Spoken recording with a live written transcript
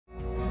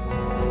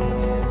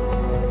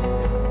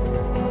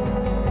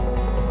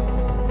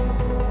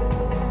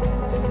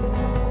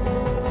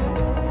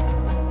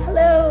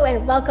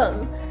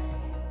Welcome.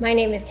 My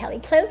name is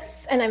Kelly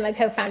Close, and I'm a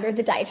co-founder of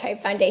the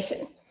diaTribe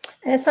Foundation.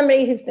 And as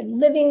somebody who's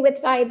been living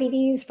with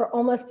diabetes for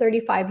almost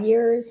 35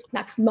 years,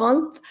 next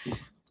month,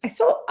 I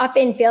still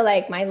often feel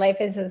like my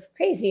life is as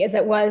crazy as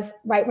it was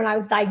right when I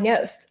was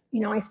diagnosed.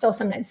 I still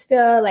sometimes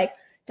feel like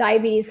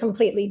diabetes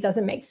completely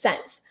doesn't make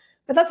sense.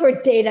 But that's where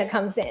data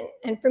comes in.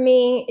 And for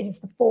me, it is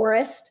the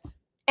forest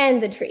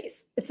and the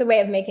trees. It's a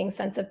way of making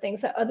sense of things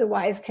that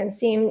otherwise can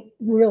seem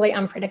really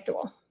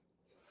unpredictable.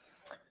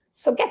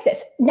 So get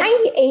this,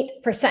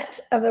 98%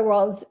 of the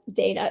world's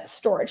data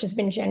storage has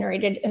been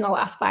generated in the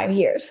last 5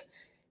 years.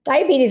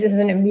 Diabetes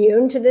isn't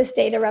immune to this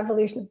data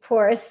revolution, of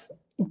course.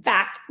 In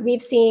fact,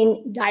 we've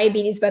seen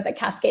diabetes both a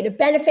cascade of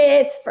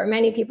benefits for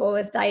many people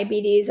with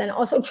diabetes and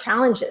also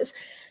challenges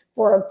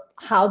for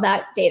how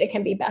that data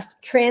can be best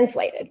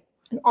translated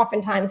and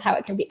oftentimes how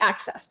it can be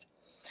accessed.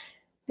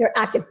 There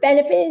are active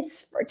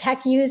benefits for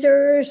tech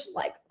users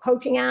like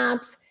coaching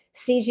apps,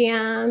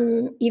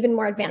 CGM, even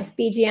more advanced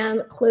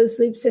BGM, closed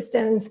loop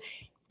systems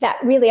that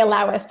really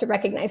allow us to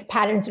recognize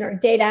patterns in our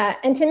data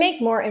and to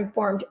make more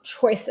informed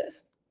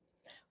choices.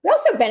 We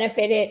also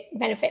benefit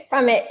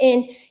from it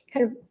in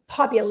kind of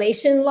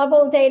population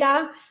level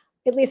data,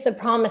 at least the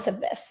promise of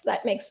this,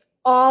 that makes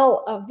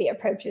all of the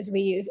approaches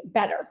we use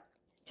better.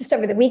 Just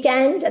over the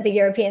weekend at the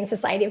European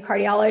Society of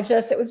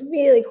Cardiologists, it was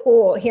really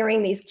cool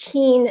hearing these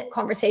keen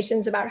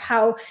conversations about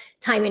how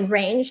time in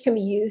range can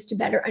be used to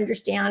better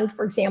understand,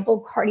 for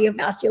example,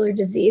 cardiovascular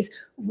disease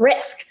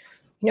risk.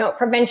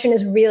 Prevention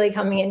is really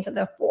coming into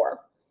the fore.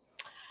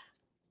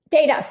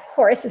 Data, of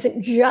course,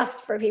 isn't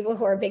just for people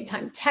who are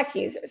big-time tech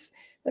users.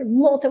 There are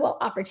multiple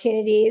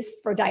opportunities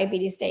for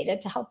diabetes data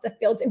to help the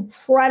field's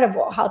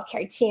incredible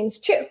healthcare teams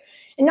too.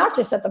 And not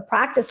just at the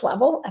practice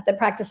level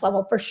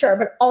for sure,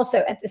 but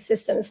also at the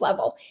systems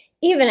level,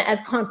 even as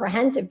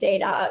comprehensive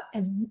data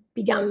has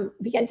begun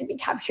to be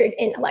captured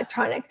in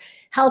electronic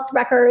health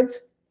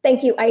records.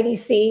 Thank you,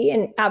 IDC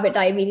and Abbott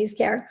Diabetes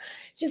Care.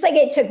 Just like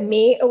it took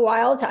me a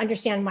while to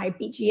understand my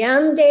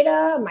BGM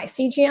data, my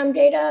CGM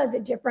data, the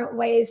different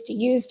ways to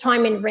use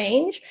time in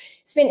range,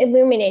 it's been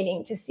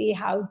illuminating to see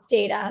how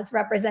data has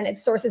represented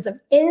sources of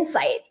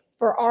insight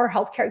for our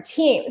healthcare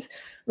teams,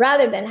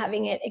 rather than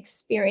having it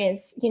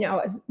experience,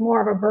 as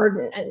more of a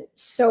burden. And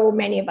so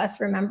many of us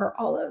remember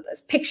all of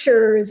those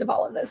pictures of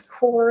all of those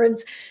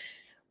cords.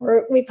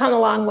 We've come a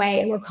long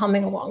way, and we're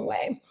coming a long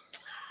way.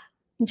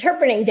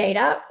 Interpreting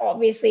data,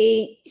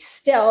 obviously,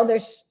 still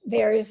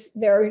there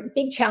are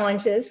big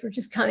challenges. We're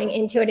just coming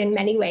into it in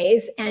many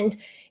ways, and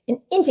an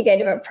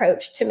integrative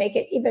approach to make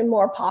it even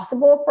more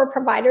possible for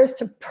providers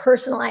to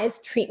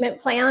personalize treatment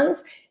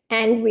plans.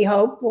 And we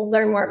hope we'll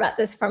learn more about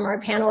this from our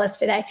panelists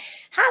today,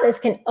 how this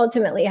can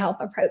ultimately help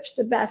approach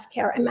the best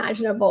care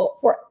imaginable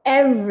for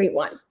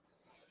everyone.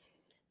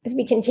 As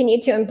we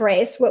continue to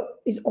embrace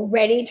what is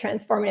already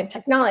transformative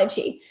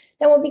technology,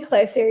 then we'll be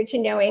closer to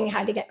knowing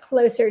how to get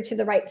closer to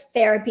the right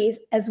therapies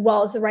as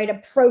well as the right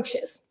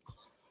approaches.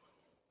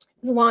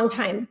 As a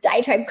longtime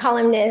diaTribe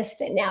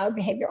columnist and now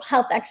behavioral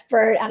health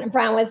expert, Adam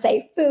Brown would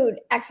say food,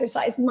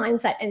 exercise,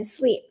 mindset, and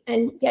sleep,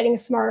 and getting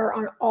smarter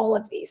on all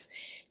of these.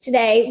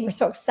 Today, we're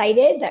so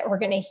excited that we're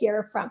going to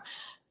hear from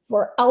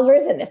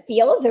elders in the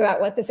field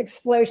about what this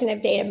explosion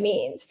of data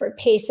means for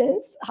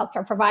patients,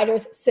 healthcare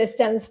providers,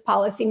 systems,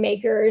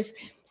 policymakers,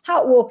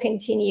 how it will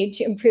continue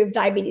to improve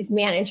diabetes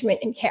management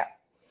and care.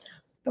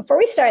 Before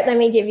we start, let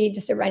me give you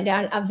just a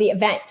rundown of the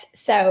event.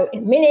 So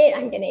in a minute,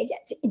 I'm going to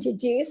get to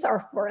introduce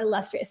our 4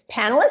 illustrious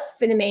panelists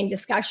for the main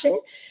discussion.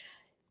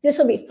 This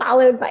will be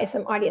followed by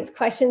some audience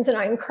questions, and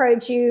I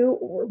encourage you,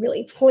 we're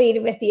really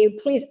pleased with you,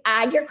 please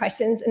add your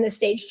questions in the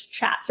stage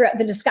chat throughout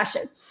the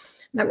discussion.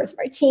 Members of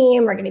our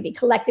team are going to be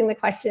collecting the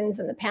questions,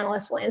 and the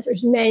panelists will answer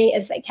as many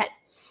as they can.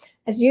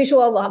 As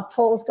usual, we'll have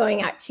polls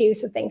going out too,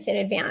 so thanks in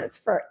advance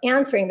for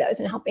answering those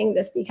and helping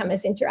this become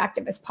as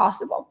interactive as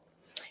possible.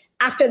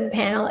 After the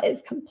panel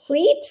is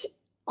complete,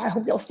 I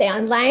hope you'll stay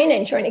online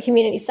and join a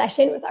community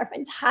session with our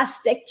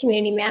fantastic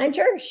community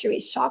manager,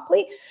 Sharice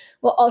Shockley.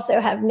 We'll also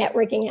have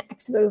networking and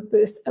expo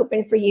booths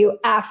open for you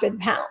after the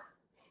panel.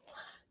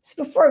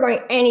 So before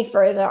going any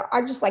further,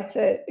 I'd just like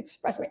to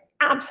express my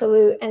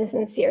absolute and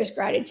sincerest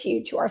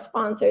gratitude to our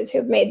sponsors who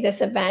have made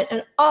this event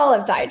and all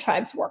of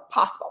diaTribe's work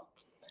possible.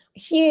 A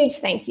huge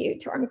thank you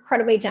to our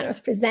incredibly generous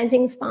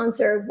presenting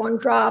sponsor,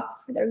 OneDrop,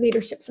 for their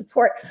leadership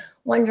support.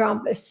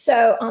 OneDrop is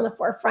so on the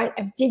forefront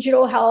of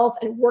digital health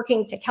and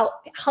working to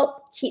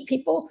help keep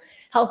people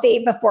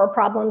healthy before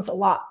problems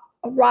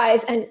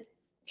arise. And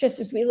just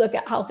as we look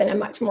at health in a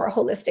much more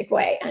holistic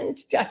way. And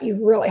Jeff,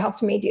 you really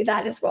helped me do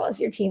that as well as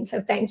your team.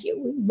 So thank you.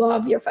 We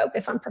love your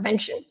focus on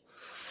prevention.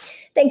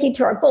 Thank you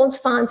to our gold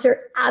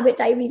sponsor, Abbott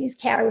Diabetes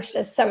Care, which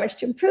does so much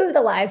to improve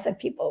the lives of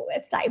people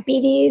with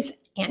diabetes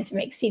and to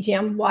make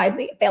CGM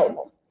widely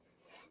available.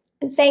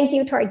 And thank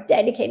you to our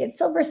dedicated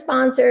silver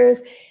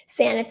sponsors,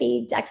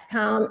 Sanofi,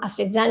 Dexcom,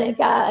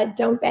 AstraZeneca,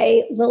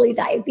 Dompe, Lilly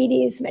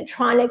Diabetes,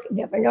 Medtronic,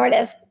 Novo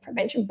Nordisk,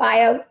 Prevention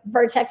Bio,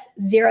 Vertex,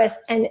 Xeris,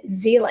 and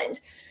Zealand.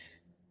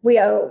 We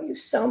owe you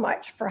so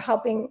much for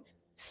helping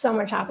so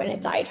much happen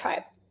at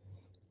diaTribe.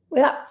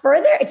 Without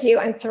further ado,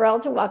 I'm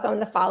thrilled to welcome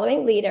the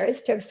following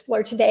leaders to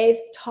explore today's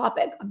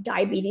topic of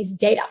diabetes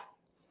data.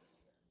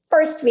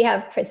 First, we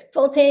have Chris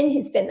Fulton,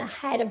 who's been the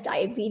head of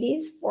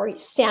diabetes for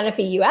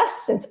Sanofi US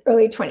since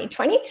early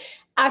 2020,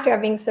 after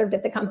having served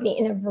at the company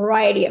in a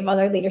variety of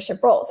other leadership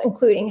roles,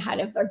 including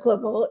head of their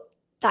global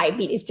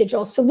diabetes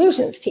digital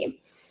solutions team.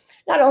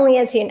 Not only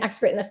is he an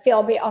expert in the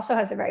field, but he also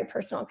has a very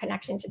personal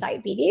connection to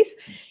diabetes.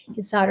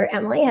 His daughter,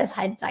 Emily, has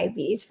had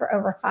diabetes for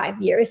over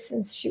 5 years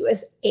since she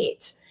was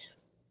 8.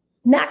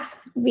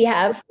 Next, we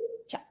have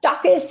Jeff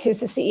Dawkins, who's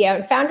the CEO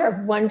and founder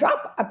of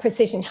OneDrop, a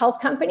precision health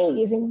company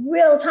using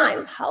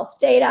real-time health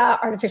data,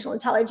 artificial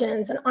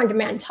intelligence, and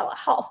on-demand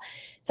telehealth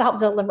to help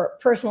deliver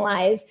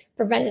personalized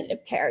preventative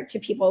care to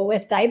people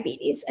with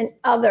diabetes and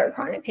other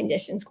chronic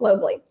conditions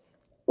globally.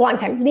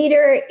 Longtime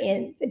leader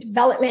in the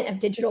development of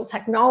digital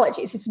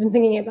technologies. He's been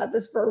thinking about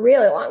this for a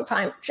really long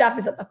time. Jeff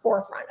is at the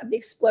forefront of the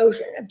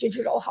explosion of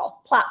digital health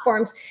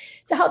platforms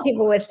to help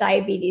people with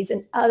diabetes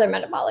and other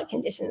metabolic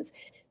conditions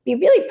be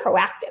really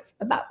proactive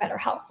about better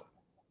health.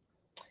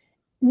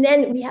 And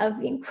then we have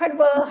the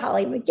incredible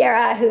Holly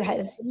McGarrah, who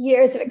has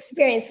years of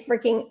experience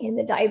working in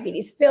the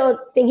diabetes field,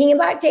 thinking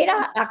about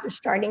data after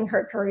starting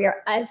her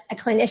career as a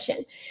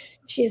clinician.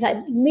 She's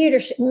had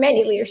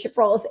many leadership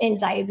roles in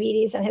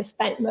diabetes and has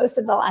spent most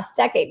of the last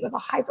decade with a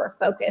hyper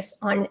focus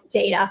on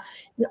data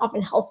and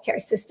often healthcare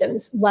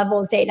systems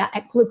level data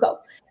at Gluco.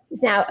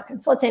 She's now a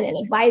consultant and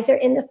advisor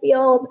in the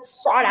field,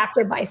 sought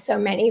after by so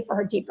many for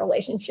her deep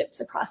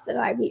relationships across the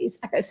diabetes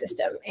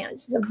ecosystem. And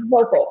she's a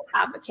vocal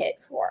advocate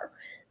for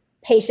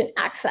patient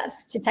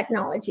access to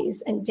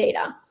technologies and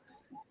data.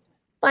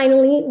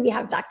 Finally, we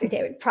have Dr.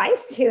 David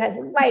Price, who has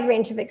a wide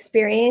range of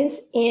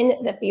experience in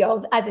the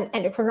field as an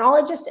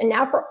endocrinologist and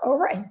now for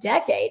over a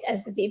decade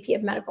as the VP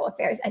of Medical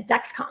Affairs at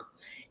Dexcom.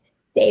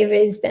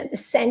 David has been at the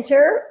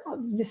center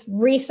of this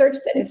research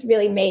that has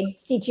really made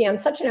CGM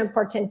such an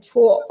important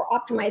tool for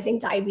optimizing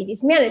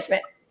diabetes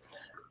management.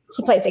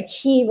 He plays a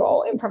key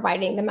role in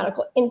providing the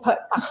medical input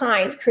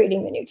behind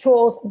creating the new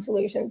tools and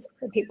solutions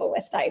for people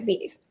with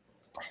diabetes.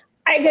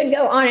 I could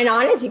go on and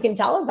on, as you can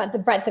tell, about the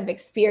breadth of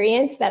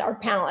experience that our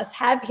panelists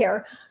have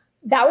here.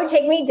 That would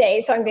take me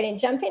days, so I'm going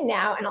to jump in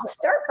now, and I'll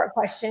start with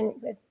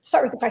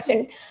a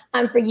question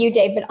for you,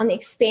 David, on the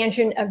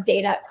expansion of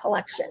data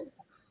collection.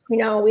 You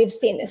know, we've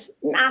seen this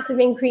massive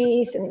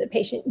increase in the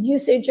patient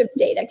usage of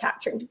data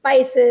capturing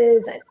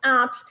devices and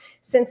apps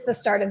since the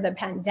start of the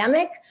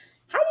pandemic.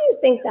 How do you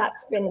think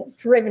that's been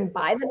driven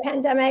by the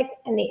pandemic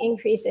and the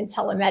increase in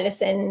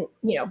telemedicine,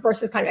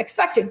 versus kind of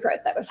expected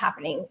growth that was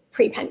happening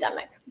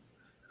pre-pandemic?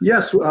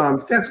 Yes,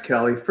 thanks,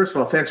 Kelly. First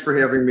of all, thanks for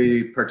having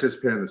me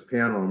participate in this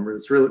panel.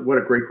 It's really what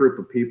a great group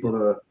of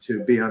people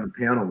to be on the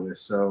panel with,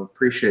 so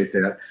appreciate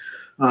that.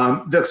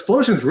 The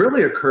explosions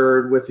really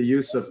occurred with the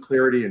use of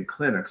Clarity in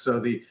clinic. So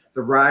the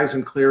rise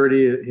in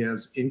Clarity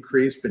has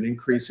been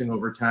increasing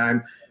over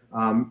time.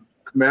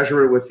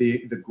 Measure it with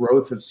the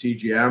growth of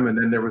CGM, and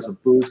then there was a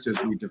boost as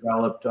we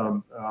developed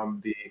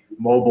the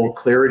mobile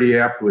Clarity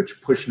app,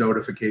 which pushed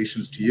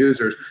notifications to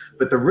users.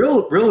 But the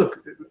real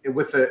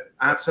with the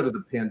onset of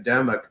the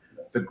pandemic,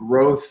 the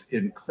growth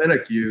in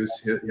clinic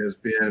use has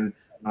been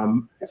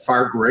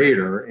far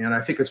greater, and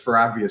I think it's for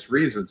obvious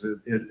reasons.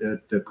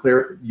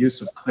 The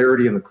use of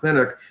Clarity in the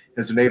clinic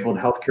has enabled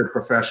healthcare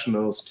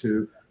professionals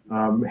to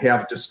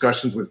have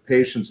discussions with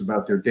patients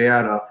about their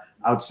data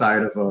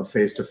outside of a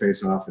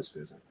face-to-face office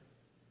visit.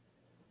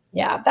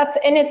 Yeah,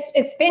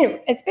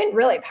 it's been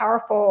really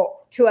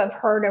powerful to have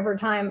heard over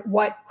time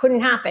what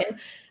couldn't happen,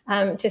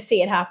 to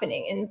see it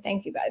happening. And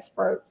thank you guys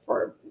for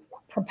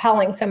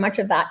propelling so much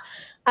of that.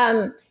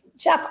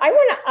 Jeff, I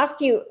want to ask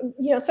you,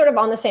 sort of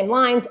on the same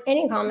lines,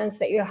 any comments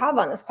that you have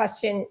on this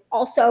question.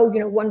 Also,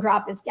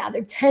 OneDrop has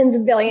gathered tens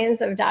of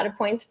billions of data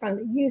points from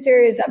the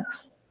users of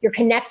your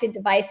connected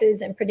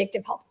devices and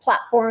predictive health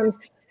platforms.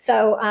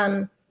 So,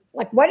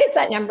 what is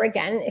that number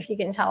again, if you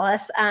can tell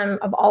us,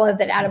 of all of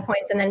the data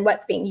points, and then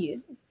what's being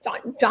used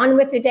done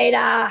with the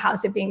data?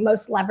 How's it being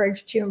most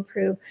leveraged to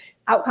improve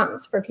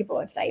outcomes for people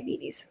with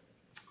diabetes?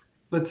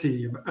 Let's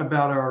see,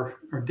 about our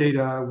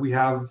data, we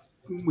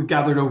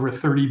gathered over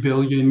 30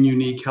 billion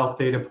unique health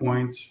data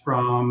points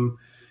from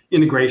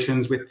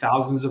integrations with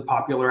thousands of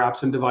popular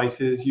apps and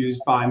devices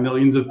used by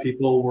millions of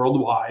people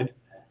worldwide.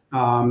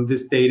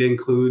 This data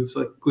includes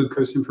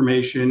glucose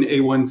information,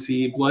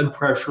 A1C, blood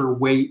pressure,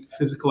 weight,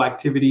 physical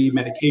activity,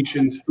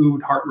 medications,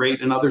 food, heart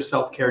rate, and other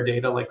self-care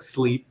data like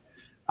sleep,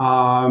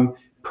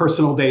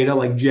 personal data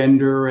like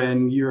gender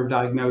and year of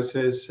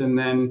diagnosis. And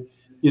then,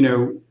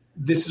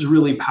 this is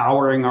really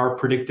powering our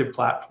predictive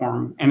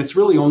platform. And it's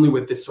really only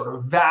with this sort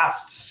of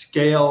vast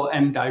scale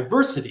and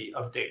diversity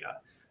of data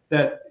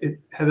that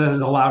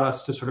has allowed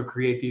us to sort of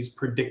create these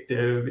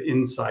predictive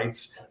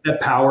insights that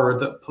power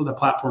the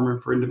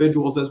platform for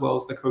individuals, as well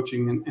as the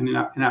coaching and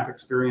in-app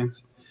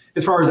experience.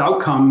 As far as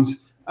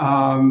outcomes,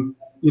 our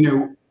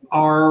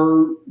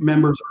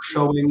members are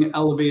showing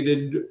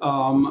elevated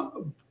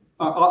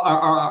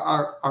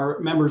our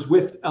members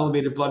with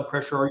elevated blood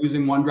pressure are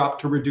using OneDrop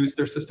to reduce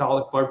their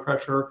systolic blood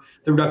pressure.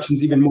 The reduction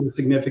is even more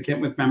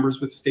significant with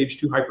members with stage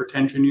 2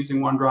 hypertension using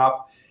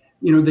OneDrop.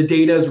 The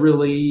data is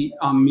really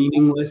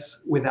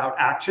meaningless without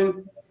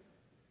action.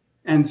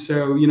 And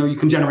so, you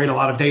can generate a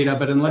lot of data,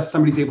 but unless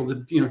somebody's able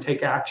to,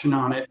 take action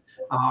on it,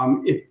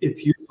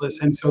 it's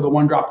useless. And so the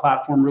OneDrop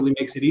platform really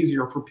makes it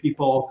easier for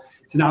people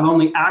to not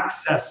only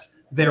access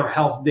their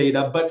health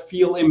data, but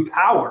feel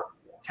empowered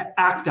to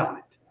act on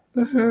it.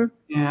 Mm-hmm.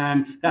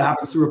 And that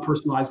happens through a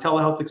personalized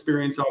telehealth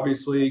experience,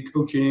 obviously,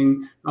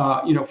 coaching,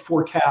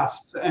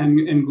 forecasts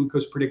and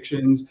glucose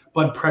predictions,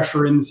 blood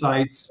pressure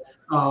insights,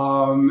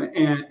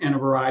 and a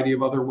variety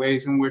of other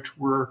ways in which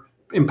we're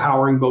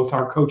empowering both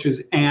our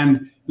coaches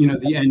and,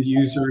 the end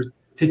users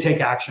to take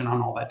action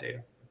on all that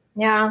data.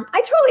 Yeah,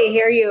 I totally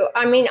hear you.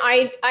 I mean,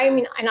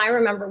 and I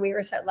remember we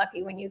were so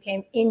lucky when you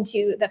came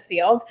into the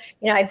field.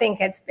 I think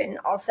it's been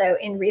also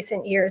in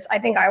recent years. I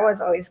think I was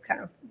always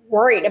kind of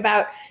worried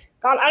about,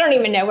 God, I don't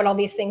even know what all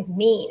these things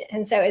mean.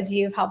 And so as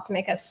you've helped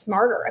make us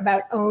smarter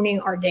about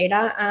owning our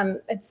data,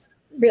 it's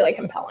really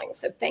compelling.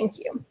 So thank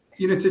you.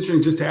 It's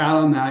interesting just to add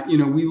on that,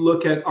 we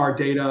look at our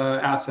data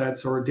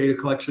assets or data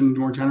collection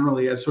more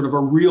generally as sort of a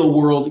real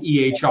world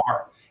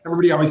EHR.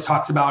 Everybody always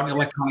talks about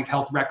electronic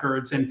health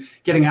records and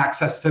getting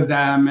access to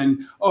them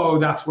and,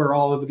 that's where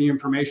all of the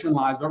information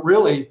lies. But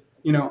really,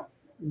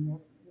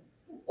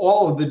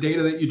 all of the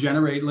data that you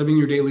generate living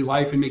your daily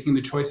life and making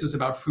the choices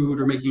about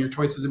food or making your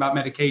choices about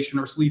medication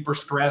or sleep or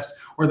stress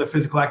or the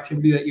physical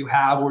activity that you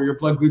have or your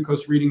blood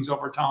glucose readings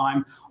over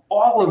time,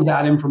 all of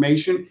that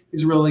information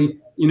is really,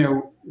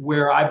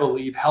 where I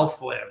believe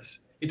health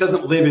lives. It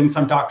doesn't live in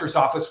some doctor's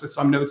office with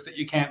some notes that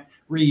you can't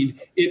read.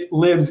 It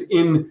lives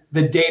in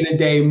the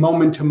day-to-day,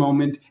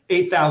 moment-to-moment,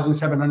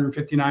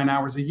 8,759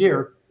 hours a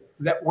year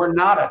that we're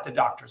not at the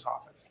doctor's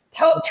office.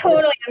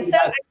 Totally. I'm so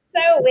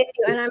with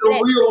you. And I'm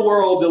the real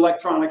world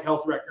electronic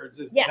health records.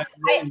 Yes,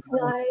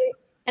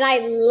 I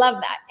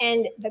love that.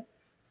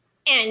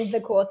 And the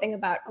cool thing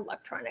about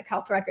electronic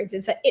health records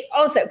is that it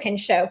also can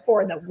show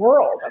for the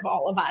world of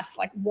all of us,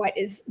 like what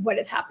is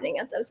happening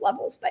at those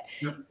levels. But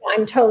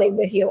I'm totally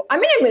with you. I'm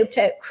going to move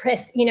to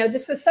Chris.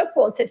 This was so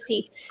cool to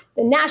see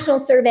the national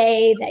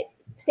survey that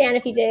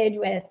Sanofi did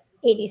with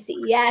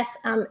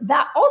ADCES.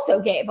 That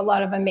also gave a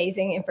lot of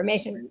amazing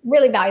information,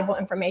 really valuable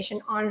information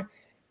on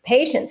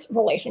patients'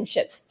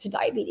 relationships to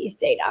diabetes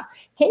data.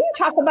 Can you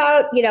talk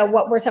about,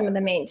 what were some of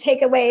the main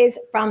takeaways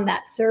from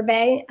that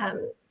survey?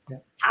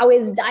 How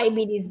is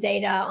diabetes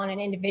data on an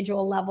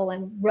individual level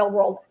and real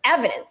world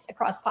evidence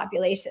across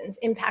populations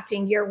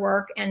impacting your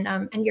work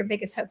and your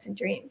biggest hopes and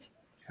dreams?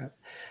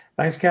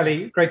 Thanks,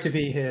 Kelly. Great to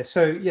be here.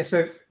 So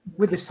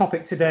with this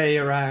topic today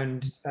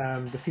around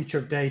the future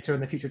of data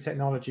and the future of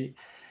technology,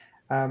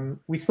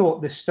 we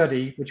thought this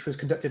study, which was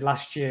conducted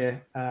last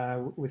year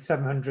with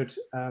 700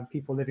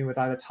 people living with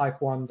either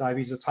type 1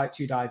 diabetes or type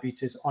 2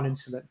 diabetes on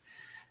insulin,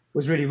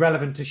 was really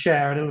relevant to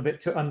share a little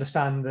bit to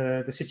understand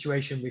the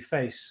situation we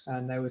face.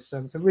 And there was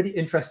some really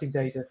interesting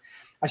data.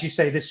 As you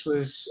say, this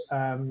was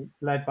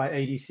led by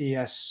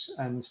ADCES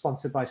and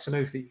sponsored by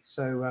Sanofi.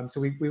 So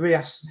we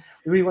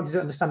really wanted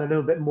to understand a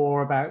little bit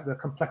more about the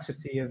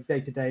complexity of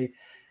day-to-day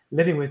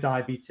living with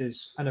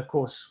diabetes and, of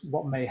course,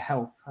 what may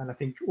help. And I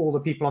think all the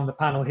people on the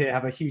panel here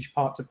have a huge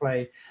part to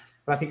play.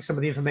 But I think some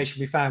of the information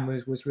we found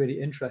was really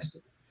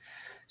interesting.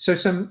 So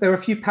there are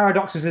a few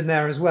paradoxes in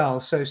there as well.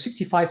 So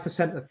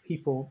 65% of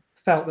people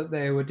felt that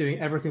they were doing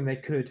everything they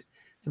could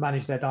to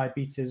manage their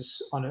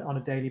diabetes on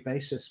a daily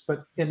basis. But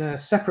in a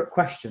separate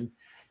question,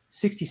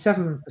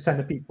 67%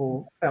 of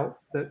people felt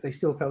that they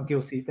still felt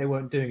guilty they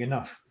weren't doing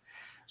enough.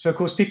 So of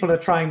course, people are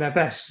trying their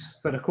best,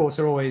 but of course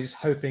are always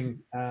hoping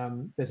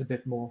there's a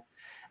bit more.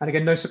 And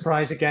again, no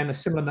surprise, again, a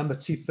similar number,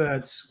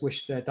 2/3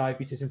 wish their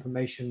diabetes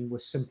information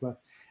was simpler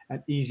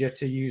and easier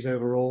to use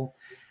overall.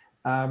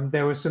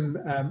 There was some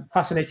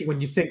fascinating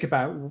when you think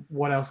about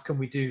what else can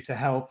we do to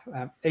help.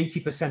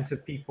 80%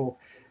 of people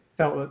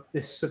felt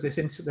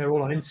that they're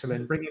all on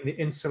insulin, bringing the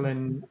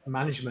insulin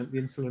management, the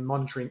insulin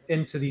monitoring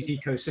into these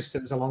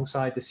ecosystems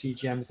alongside the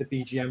CGMs, the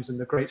BGMs, and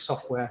the great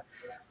software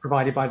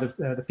provided by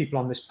the people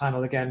on this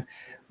panel again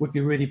would be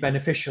really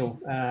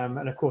beneficial.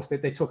 And of course,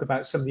 they talk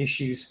about some of the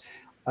issues.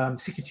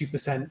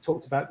 62%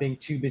 talked about being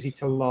too busy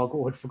to log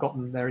or had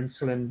forgotten their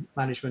insulin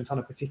management on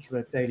a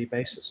particular daily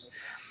basis.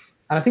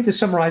 And I think to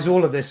summarize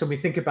all of this, when we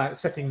think about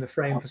setting the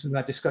frame for some of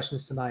our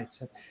discussions tonight,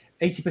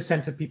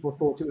 80% of people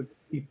thought it would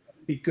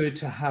be good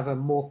to have a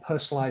more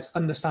personalized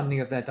understanding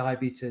of their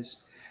diabetes,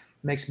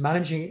 makes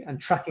managing and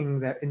tracking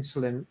their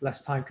insulin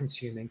less time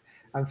consuming,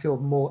 and feel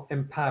more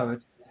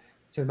empowered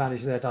to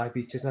manage their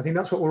diabetes. And I think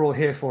that's what we're all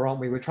here for, aren't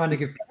we? We're trying to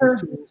give people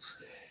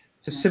tools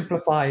to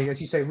simplify, as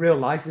you say, real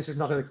life. This is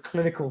not a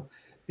clinical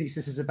piece.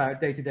 This is about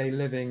day-to-day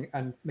living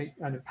and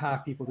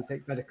empower people to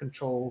take better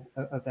control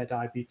of their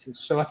diabetes.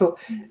 So I thought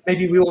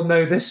maybe we all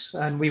know this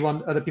and we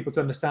want other people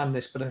to understand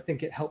this, but I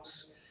think it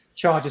helps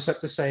charge us up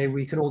to say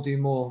we can all do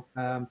more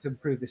to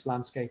improve this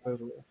landscape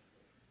overall.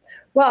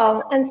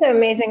 Well, and so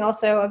amazing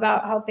also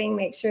about helping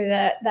make sure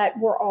that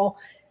we're all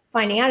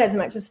finding out as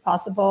much as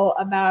possible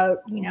about,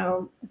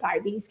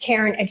 diabetes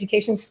care and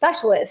education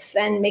specialists,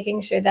 and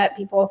making sure that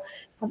people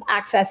have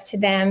access to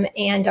them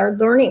and are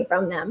learning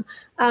from them.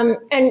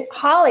 And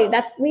Holly,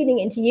 that's leading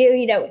into you,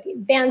 with the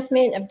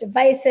advancement of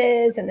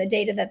devices and the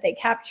data that they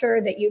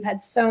capture that you've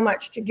had so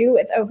much to do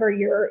with over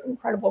your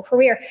incredible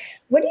career.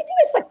 What do you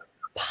think is like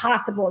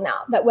possible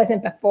now that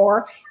wasn't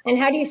before? And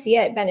how do you see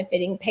it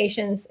benefiting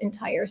patients,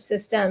 entire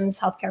systems,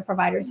 healthcare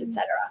providers, et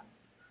cetera?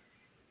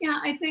 Yeah,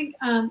 I think,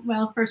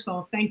 well, first of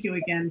all, thank you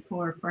again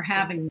for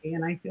having me.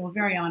 And I feel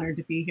very honored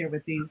to be here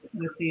with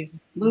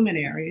these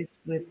luminaries,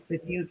 with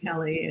you,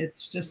 Kelly.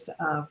 It's just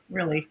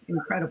really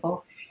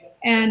incredible.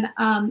 And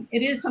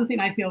it is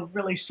something I feel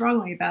really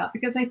strongly about,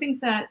 because I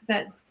think that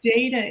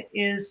data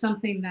is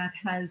something that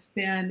has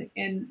been,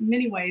 in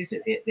many ways,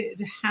 it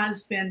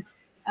has been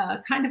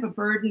kind of a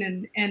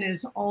burden, and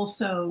is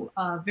also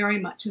very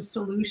much a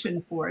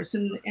solution for us.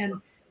 And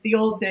the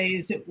old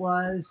days, it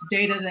was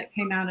data that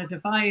came out of a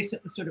device,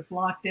 it was sort of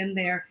locked in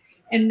there.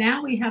 And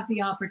now we have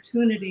the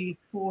opportunity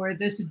for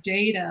this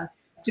data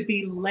to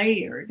be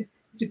layered,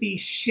 to be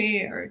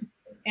shared,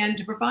 and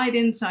to provide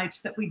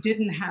insights that we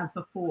didn't have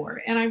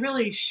before. And I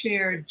really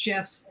share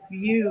Jeff's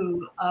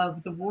view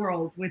of the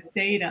world with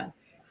data,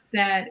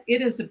 that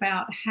it is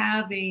about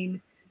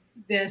having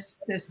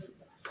this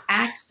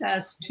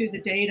access to the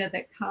data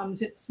that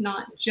comes. It's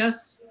not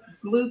just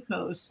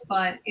glucose,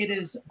 but it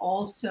is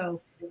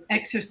also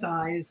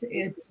exercise.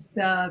 It's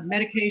the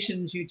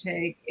medications you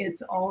take.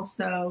 It's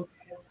also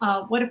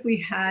what if we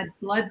had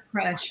blood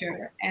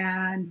pressure,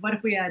 and what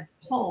if we had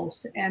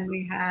pulse, and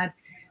we had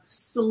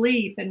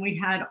sleep, and we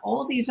had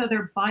all these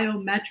other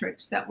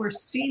biometrics that were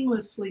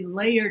seamlessly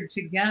layered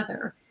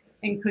together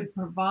and could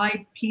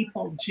provide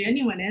people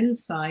genuine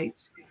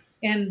insights,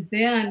 and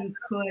then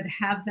could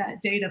have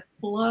that data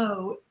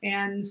flow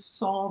and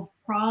solve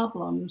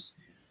problems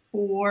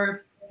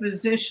for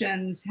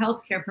physicians,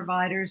 healthcare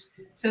providers,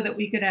 so that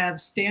we could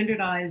have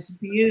standardized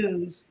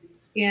views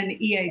in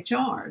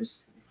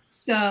EHRs.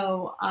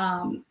 So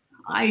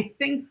I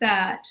think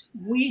that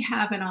we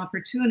have an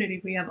opportunity,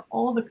 we have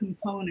all the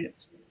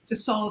components to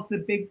solve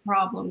the big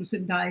problems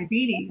in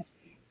diabetes,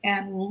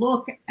 and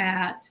look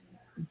at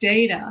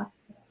data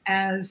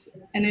as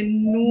an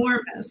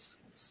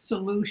enormous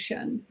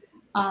solution.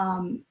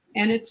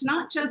 And it's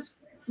not just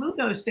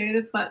glucose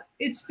data, but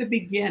it's the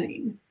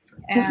beginning.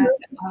 And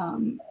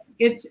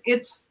it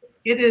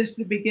is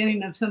the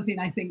beginning of something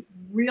I think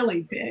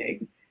really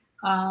big.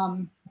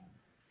 And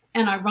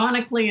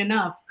ironically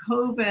enough,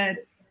 COVID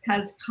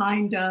has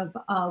kind of,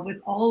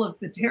 with all of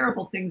the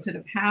terrible things that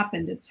have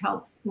happened, it's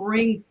helped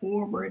bring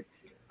forward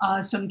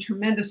some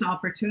tremendous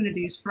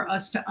opportunities for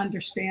us to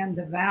understand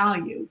the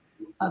value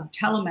of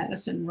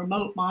telemedicine,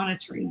 remote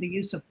monitoring, the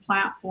use of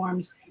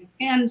platforms,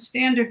 and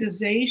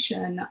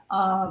standardization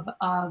of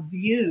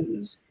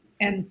views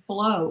and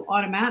flow,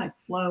 automatic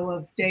flow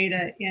of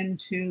data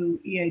into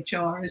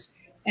EHRs,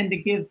 and to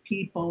give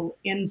people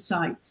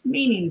insights,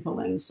 meaningful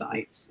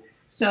insights.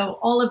 So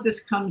all of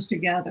this comes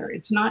together.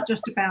 It's not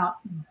just about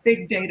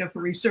big data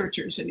for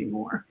researchers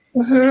anymore.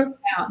 Mm-hmm.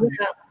 It's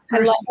about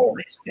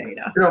personalized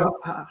data.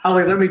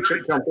 Holly, let me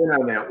jump in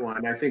on that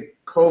one. I think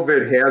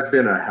COVID has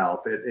been a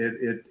help.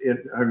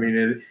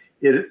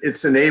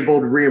 It's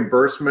enabled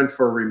reimbursement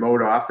for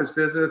remote office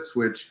visits,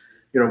 which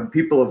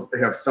people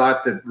have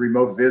thought that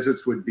remote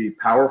visits would be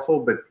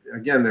powerful, but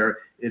again,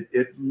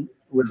 it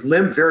was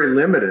very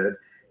limited.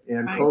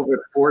 And right. COVID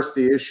forced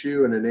the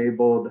issue and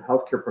enabled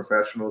healthcare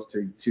professionals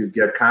to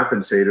get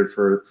compensated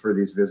for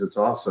these visits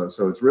also.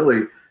 So it's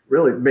really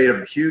made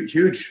a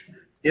huge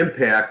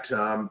impact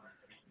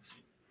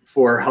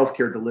for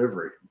healthcare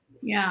delivery.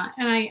 Yeah,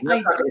 and I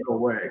not going to go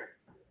away.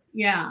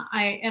 Yeah,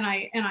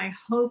 I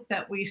hope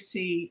that we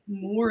see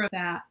more of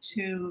that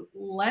to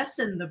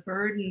lessen the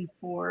burden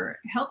for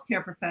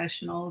healthcare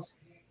professionals,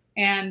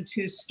 and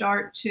to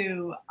start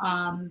to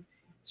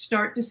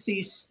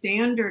see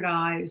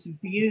standardized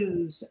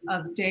views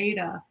of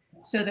data,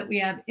 so that we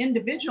have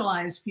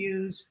individualized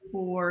views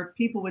for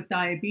people with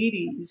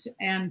diabetes,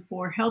 and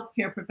for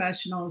healthcare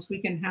professionals, we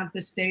can have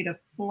this data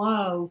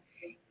flow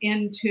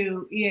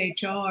into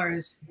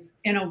EHRs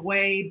in a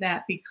way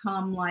that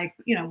become like,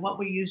 what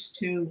we used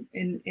to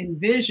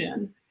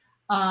envision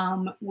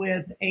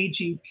with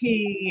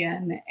AGP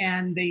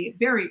and the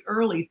very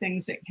early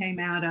things that came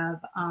out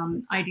of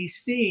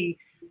IDC.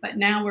 But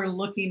now we're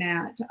looking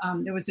at,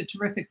 there was a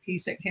terrific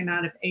piece that came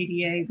out of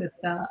ADA with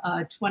the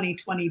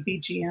 2020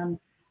 BGM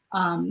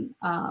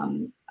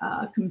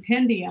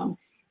compendium,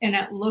 and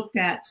it looked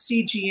at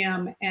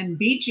CGM and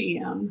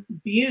BGM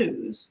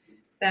views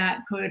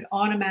that could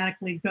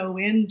automatically go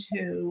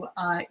into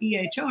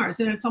EHRs.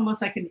 And it's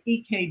almost like an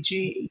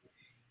EKG.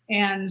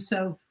 And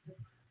so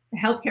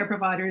healthcare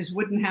providers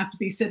wouldn't have to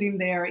be sitting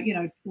there,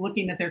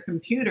 looking at their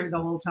computer the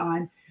whole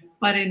time,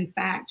 but in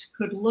fact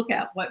could look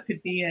at what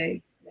could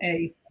be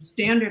a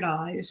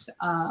standardized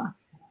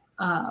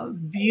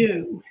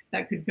view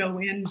that could go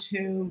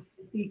into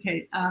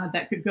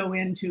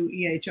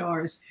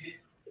EHRs.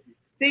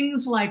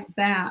 Things like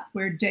that,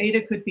 where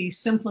data could be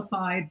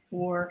simplified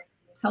for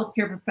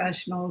healthcare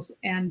professionals,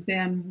 and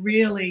then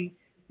really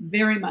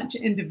very much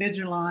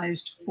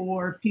individualized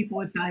for people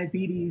with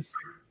diabetes.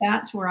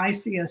 That's where I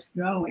see us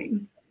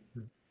going.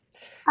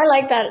 I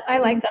like that. I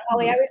like that,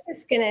 Holly. I was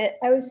just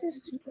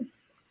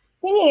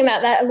thinking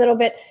about that a little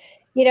bit.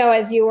 You know,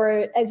 as you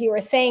were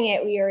saying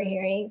it, we were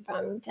hearing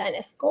from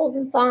Dennis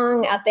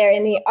Goldensong out there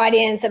in the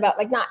audience about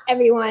like not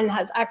everyone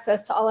has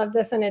access to all of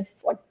this, and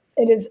it's like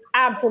it is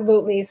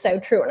absolutely so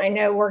true. And I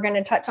know we're going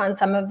to touch on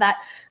some of that.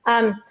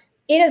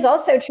 It is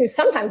also true.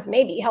 Sometimes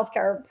maybe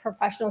healthcare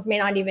professionals may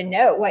not even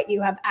know what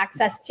you have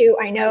access to.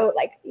 I know,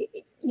 like,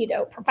 you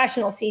know,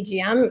 professional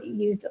CGM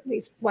used at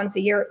least once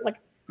a year, like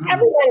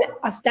everyone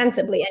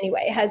ostensibly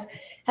anyway has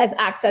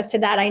access to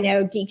that. I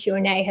know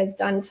DQ&A has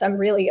done some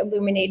really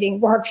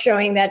illuminating work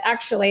showing that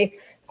actually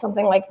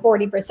something like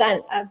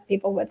 40% of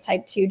people with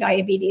type 2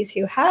 diabetes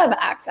who have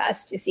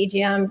access to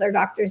CGM, their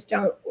doctors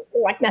don't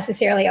like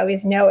necessarily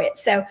always know it.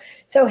 So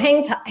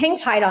hang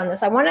tight on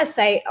this. I want to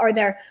say, are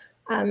there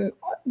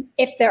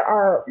if there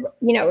are,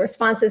 you know,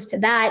 responses to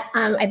that,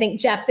 I think,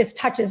 Jeff, this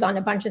touches on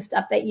a bunch of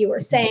stuff that you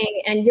were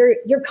saying, and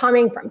you're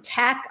coming from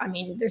tech. I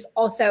mean, there's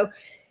also,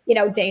 you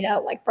know, data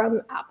like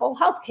from Apple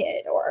Health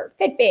Kit or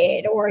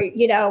Fitbit or,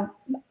 you know,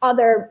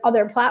 other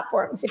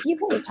platforms. If you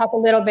can talk a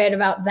little bit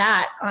about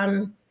that,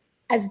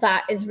 as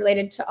that is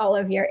related to all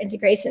of your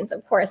integrations,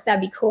 of course,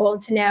 that'd be cool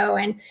to know.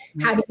 And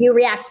how do you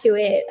react to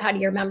it? How do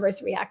your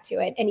members react to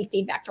it? Any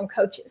feedback from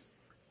coaches?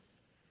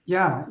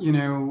 Yeah, you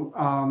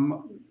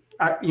know,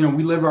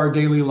 we live our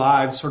daily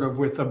lives sort of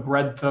with a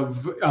breadth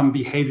of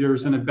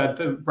behaviors and a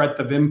breadth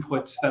of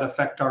inputs that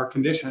affect our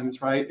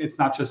conditions, right? It's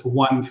not just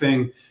one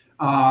thing.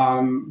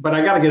 But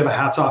I got to give a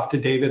hats off to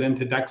David and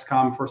to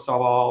Dexcom. First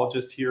of all,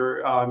 just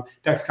here,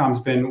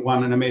 Dexcom's been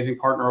an amazing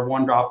partner of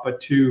OneDrop,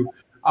 but two,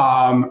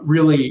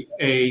 really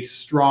a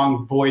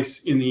strong voice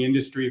in the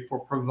industry for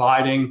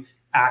providing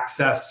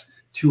access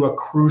to a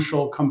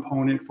crucial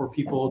component for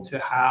people to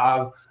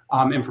have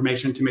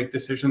information to make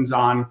decisions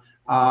on.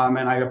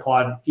 And I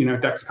applaud, you know,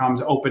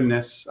 Dexcom's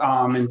openness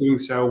in doing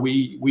so.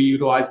 We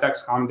utilize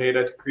Dexcom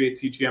data to create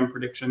CGM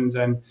predictions,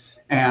 and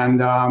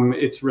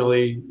it's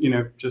really, you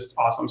know, just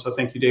awesome. So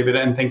thank you, David,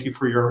 and thank you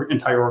for your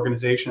entire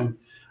organization.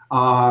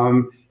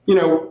 You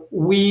know,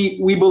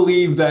 we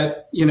believe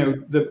that, you know,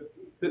 that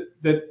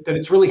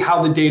it's really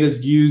how the data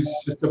is used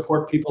to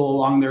support people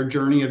along their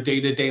journey of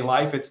day-to-day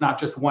life. It's not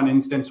just one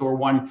instance or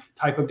one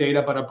type of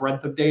data, but a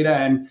breadth of data.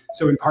 And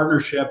so in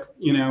partnership,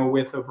 you know,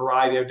 with a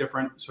variety of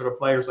different sort of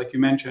players, like you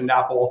mentioned,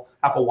 Apple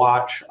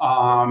Watch,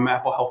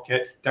 Apple Health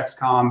Kit,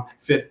 Dexcom,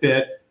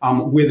 Fitbit,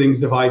 Musings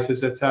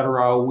devices, et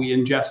cetera, we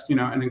ingest, you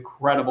know, an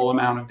incredible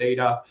amount of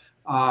data.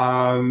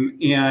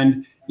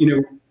 And, you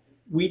know,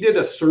 we did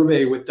a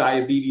survey with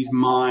Diabetes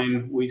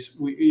Mind. We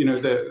you know,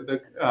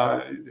 the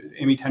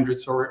Amy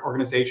Tendrit's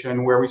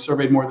organization, where we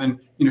surveyed more than,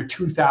 you know,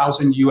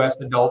 2,000 U.S.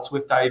 adults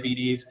with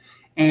diabetes,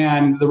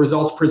 and the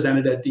results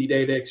presented at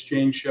D-Data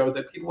Exchange showed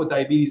that people with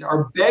diabetes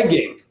are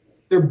begging.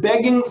 They're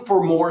begging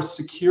for more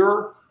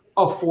secure,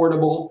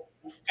 affordable,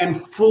 and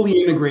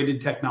fully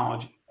integrated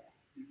technology.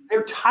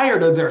 They're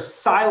tired of their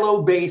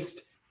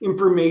silo-based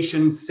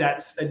information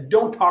sets that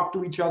don't talk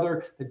to each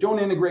other, that don't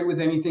integrate with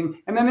anything,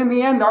 and then in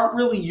the end aren't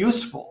really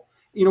useful.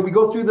 You know, we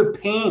go through the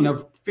pain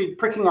of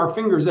pricking our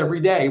fingers every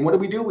day. And what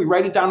do? We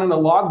write it down in a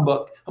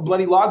logbook, a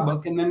bloody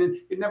logbook, and then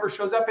it never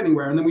shows up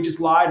anywhere. And then we just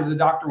lie to the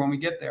doctor when we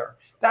get there.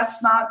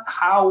 That's not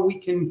how we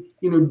can,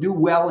 you know, do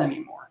well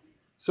anymore.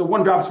 So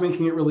OneDrop's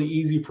making it really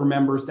easy for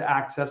members to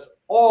access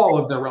all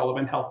of the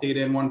relevant health data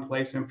in one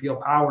place and feel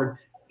powered,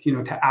 you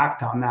know, to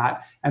act on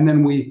that. And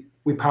then we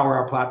power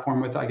our platform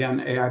with,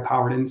 again,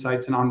 AI-powered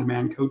insights and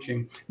on-demand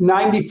coaching.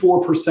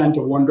 94%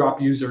 of OneDrop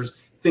users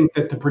think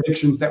that the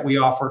predictions that we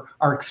offer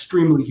are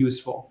extremely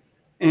useful.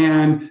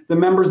 And the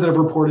members that have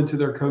reported to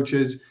their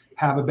coaches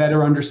have a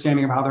better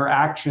understanding of how their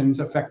actions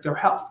affect their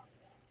health.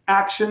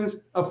 Actions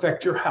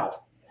affect your health.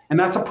 And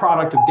that's a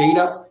product of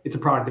data. It's a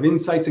product of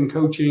insights and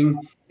coaching,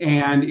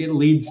 and it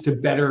leads to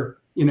better,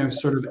 you know,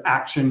 sort of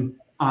action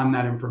on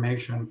that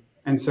information.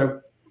 And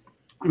so,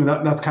 you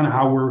know, that's kind of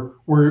how we're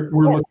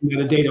looking at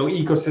a data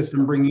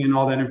ecosystem, bringing in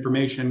all that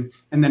information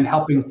and then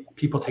helping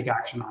people take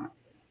action on it.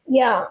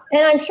 Yeah,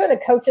 and I'm sure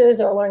the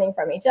coaches are learning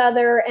from each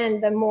other,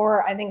 and the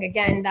more, I think,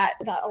 again, that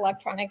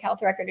electronic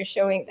health record is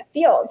showing the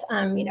field,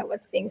 you know,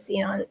 what's being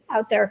seen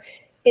out there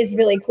is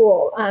really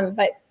cool.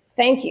 But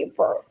thank you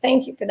for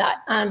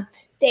that.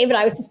 David,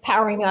 I was just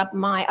powering up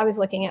I was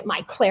looking at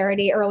my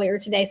Clarity earlier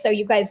today. So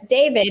you guys,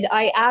 David,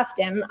 I asked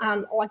him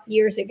like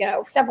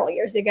several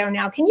years ago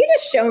now, can you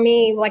just show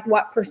me like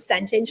what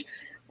percentage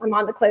I'm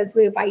on the closed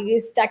loop? I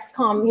use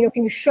Dexcom, you know,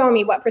 can you show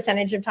me what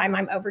percentage of time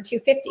I'm over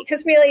 250?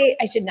 Because really,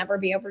 I should never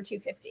be over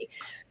 250.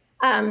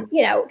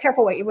 You know,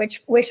 careful what you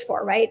wish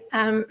for, right?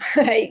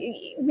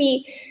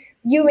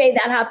 You made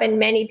that happen.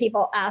 Many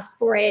people asked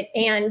for it,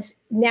 and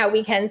now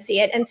we can see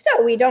it. And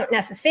still, we don't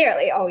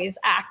necessarily always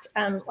act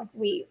like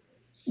we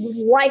would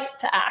like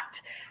to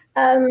act.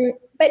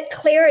 But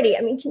Clarity,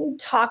 I mean, can you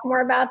talk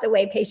more about the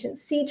way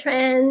patients see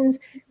trends,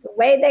 the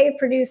way they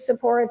produce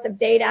supports of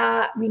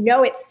data? We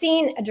know it's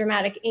seen a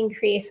dramatic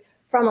increase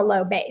from a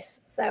low base.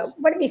 So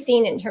what have you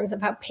seen in terms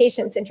of how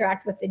patients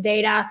interact with the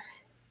data?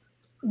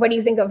 What do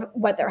you think of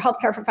what their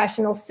healthcare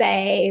professionals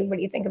say? What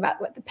do you think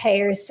about what the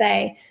payers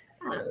say?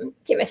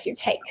 Give us your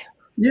take.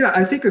 Yeah,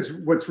 I think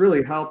what's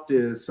really helped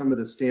is some of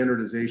the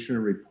standardization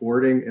of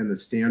reporting and the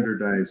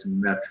standardized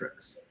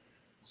metrics.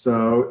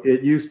 So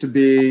it used to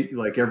be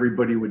like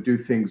everybody would do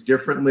things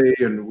differently,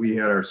 and we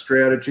had our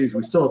strategies.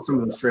 We still have some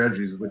of the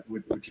strategies,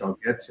 which I'll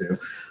get to.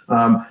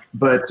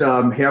 But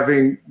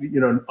having,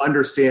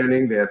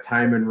 understanding that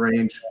time and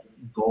range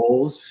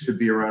goals should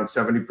be around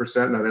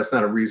 70%. Now, that's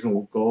not a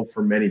reasonable goal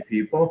for many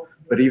people,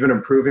 but even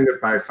improving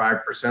it by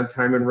 5%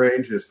 time and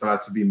range is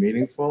thought to be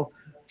meaningful.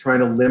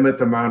 Trying to limit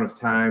the amount of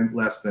time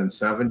less than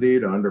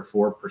 70 to under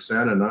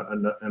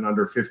 4% and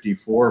under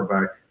 55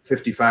 by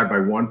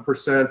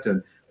 1%,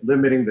 and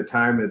limiting the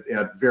time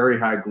at very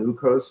high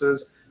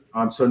glucoses.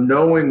 So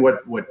knowing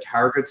what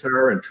targets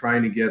are and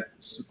trying to get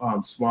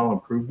small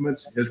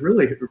improvements has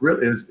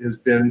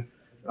been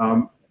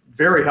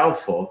very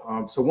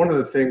helpful. So one of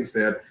the things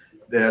that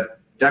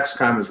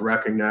Dexcom has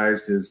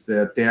recognized is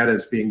that data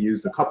is being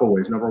used a couple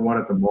ways. Number one,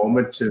 at the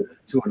moment to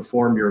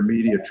inform your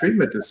immediate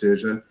treatment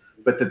decision,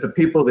 but that the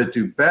people that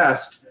do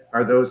best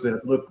are those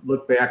that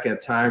look back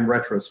at time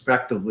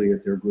retrospectively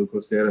at their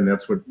glucose data, and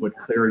that's what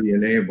Clarity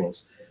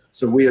enables.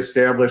 So we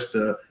established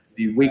the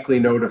weekly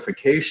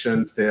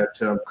notifications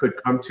that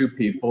could come to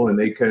people, and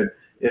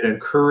it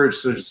encouraged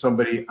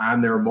somebody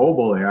on their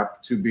mobile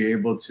app to be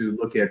able to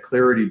look at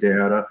Clarity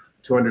data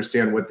to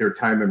understand what their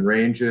time and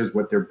range is,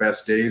 what their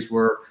best days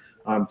were,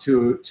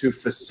 to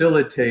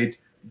facilitate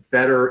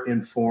better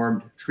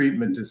informed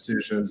treatment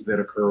decisions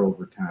that occur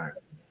over time.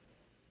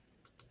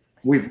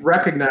 We've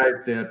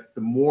recognized that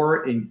the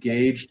more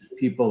engaged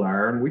people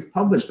are, and we've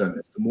published on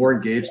this, the more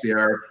engaged they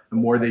are, the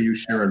more they use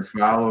share and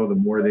follow, the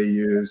more they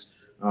use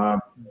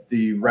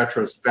the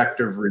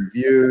retrospective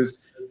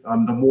reviews,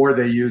 the more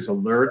they use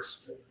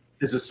alerts,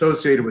 is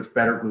associated with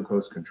better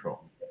glucose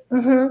control.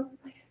 Mm-hmm.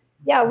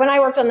 Yeah, when I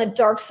worked on the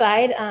dark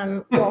side,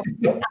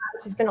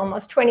 which has been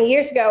almost 20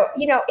 years ago,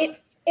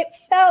 it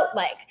felt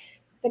like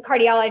the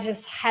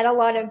cardiologists had a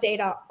lot of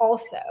data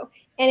also.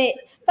 And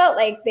it felt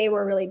like they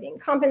were really being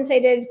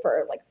compensated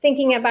for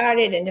thinking about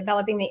it and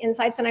developing the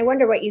insights. And I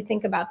wonder what you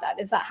think about that.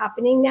 Is that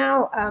happening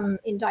now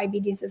in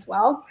diabetes as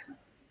well?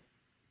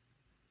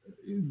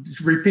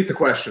 Repeat the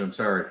question. I'm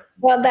sorry.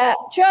 Well,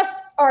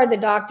 are the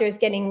doctors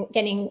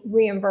getting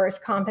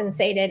reimbursed,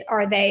 compensated?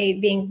 Are they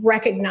being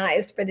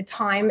recognized for the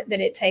time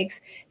that it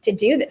takes to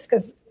do this?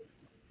 Because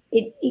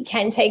it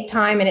can take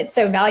time and it's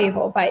so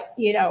valuable, but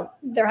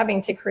they're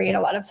having to create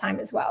a lot of time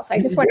as well. So I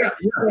just wonder if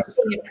there's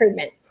an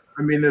improvement.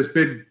 I mean, there's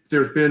been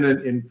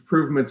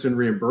improvements in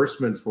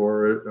reimbursement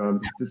for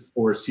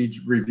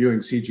reviewing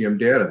CGM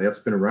data. That's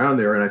been around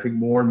there, and I think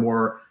more and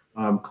more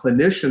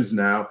clinicians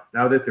now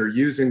that they're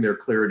using their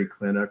Clarity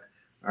Clinic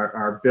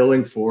are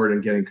billing for it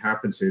and getting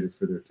compensated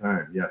for their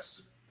time.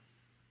 Yes.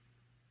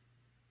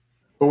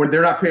 But when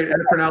they're not paid,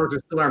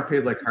 endocrinologists still aren't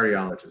paid like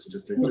cardiologists,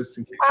 just in case.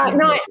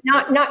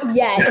 Not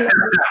yet.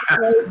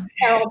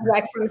 Carol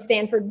Dweck from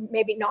Stanford,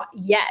 maybe not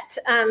yet.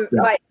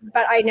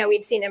 But I know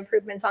we've seen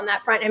improvements on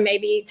that front, and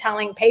maybe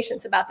telling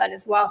patients about that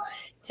as well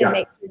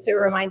to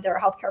remind their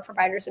healthcare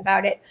providers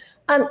about it.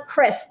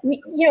 Chris, we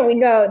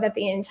know that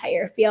the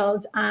entire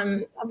field,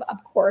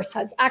 of course,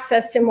 has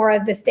access to more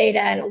of this data,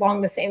 and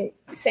along the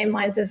same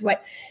lines as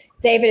what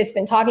David has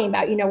been talking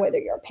about. Whether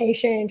you're a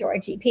patient or a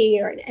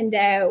GP or an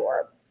endo,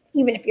 or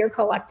even if you're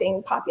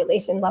collecting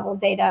population level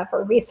data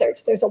for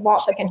research, there's a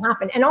lot that can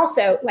happen. And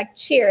also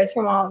cheers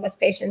from all of us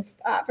patients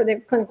for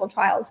the clinical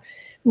trials,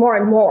 more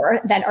and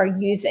more that are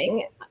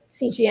using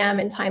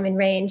CGM and time and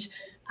range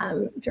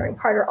during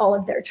part or all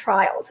of their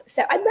trials.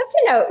 So I'd love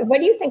to know, what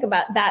do you think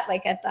about that?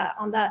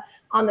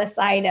 On the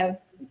side of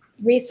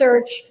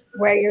research,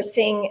 where you're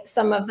seeing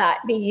some of that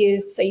be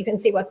used, so you can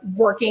see what's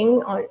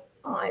working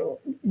on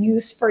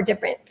use for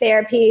different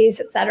therapies,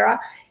 et cetera.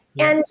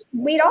 Yeah. And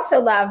we'd also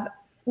love,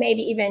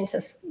 maybe even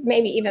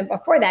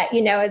before that,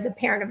 as a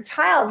parent of a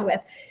child with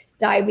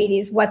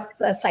diabetes, what's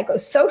the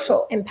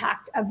psychosocial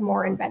impact of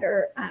more and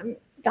better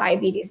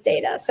diabetes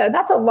data? So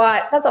that's a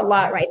lot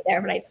right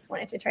there, but I just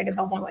wanted to try to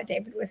build on what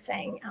David was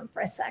saying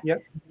for a sec.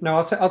 Yep. No,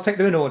 I'll take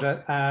them in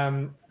order.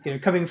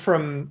 Coming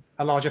from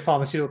a larger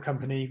pharmaceutical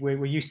company,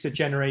 we're used to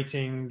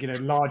generating,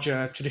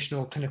 larger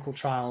traditional clinical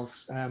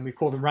trials. We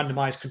call them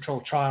randomized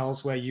controlled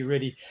trials, where you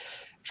really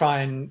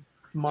try and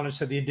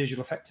monitor the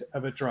individual effect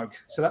of a drug.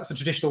 So that's the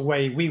traditional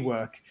way we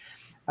work.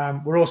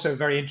 We're also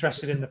very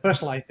interested in the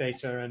personalized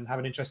data and have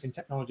an interest in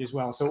technology as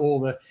well. So all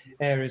the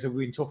areas that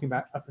we've been talking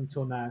about up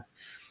until now.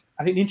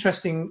 I think the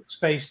interesting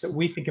space that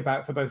we think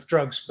about for both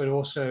drugs, but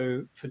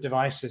also for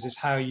devices, is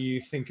how you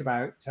think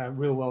about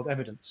real world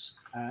evidence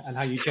and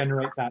how you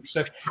generate that.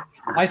 So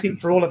I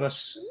think for all of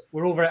us,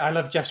 I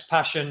love Jeff's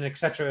passion,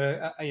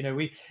 etc.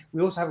 We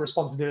also have a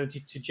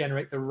responsibility to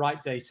generate the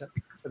right data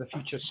for the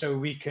future, so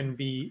we can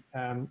be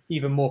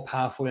even more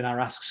powerful in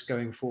our asks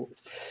going forward.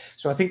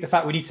 So I think the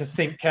fact we need to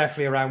think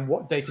carefully around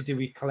what data do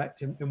we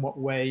collect in what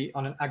way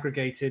on an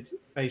aggregated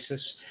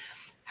basis.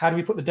 how do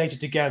we put the data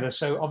together?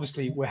 So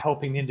obviously we're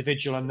helping the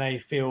individual and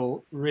they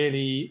feel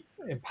really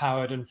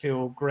empowered and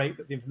feel great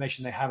that the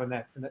information they have and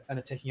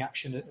they're taking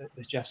action,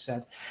 as Jeff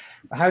said.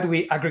 How do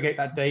we aggregate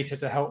that data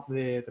to help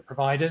the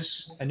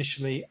providers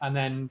initially, and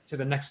then to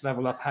the next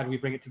level up, how do we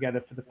bring it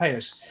together for the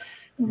payers?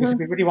 Because if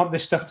we really want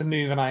this stuff to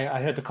move, and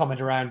I heard the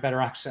comment around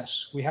better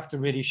access, we have to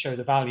really show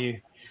the value.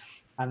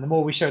 And the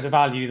more we show the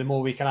value, the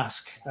more we can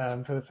ask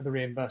for the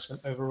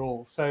reimbursement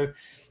overall. So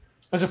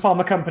as a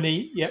pharma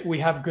company, yeah, we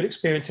have good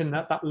experience in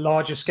that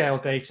larger scale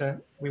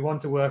data. We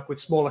want to work with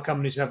smaller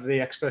companies who have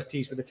the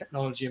expertise with the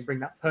technology and bring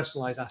that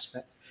personalized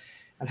aspect.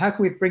 And how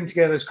can we bring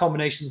together those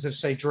combinations of,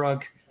 say,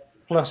 drug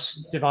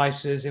plus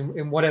devices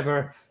in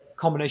whatever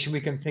combination we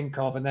can think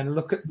of, and then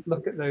look at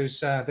those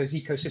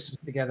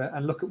ecosystems together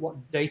and look at what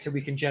data we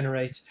can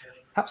generate,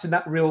 perhaps in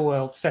that real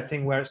world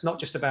setting where it's not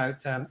just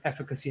about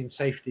efficacy and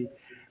safety.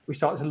 We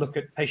start to look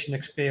at patient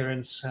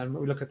experience, and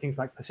we look at things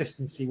like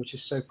persistency, which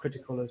is so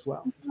critical as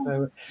well.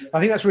 So I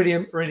think that's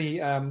really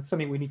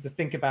something we need to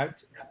think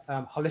about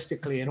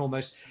holistically, and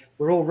almost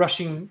we're all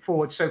rushing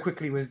forward so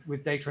quickly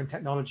with data and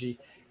technology.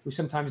 We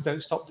sometimes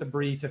don't stop to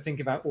breathe to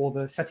think about all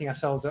the setting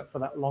ourselves up for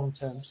that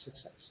long-term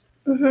success.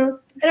 And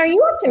are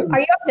you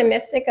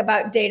optimistic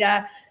about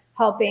data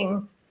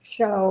helping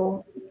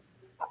show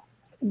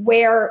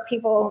where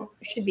people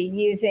should be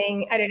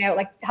using, I don't know,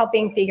 like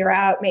helping figure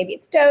out maybe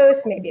it's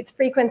dose, maybe it's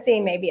frequency,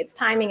 maybe it's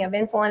timing of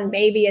insulin,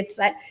 maybe it's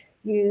that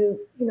you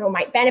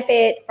might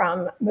benefit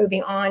from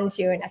moving on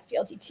to an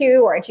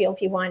SGLT2 or a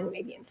GLP-1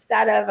 maybe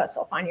instead of a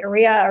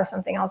sulfonylurea or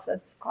something else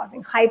that's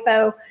causing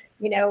hypo.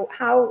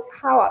 How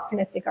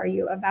optimistic are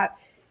you about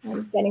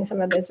getting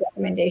some of those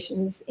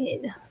recommendations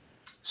in?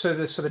 So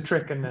the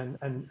trick,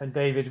 and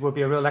David will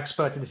be a real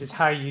expert in this, is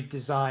how you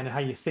design and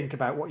how you think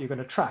about what you're going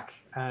to track.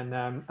 And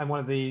one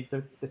of the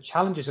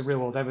challenges of real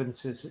world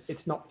evidence is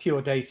it's not pure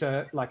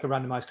data like a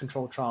randomized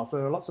controlled trial. So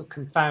there are lots of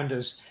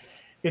confounders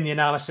in the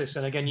analysis.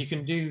 And again, you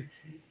can do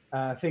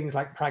things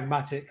like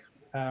pragmatic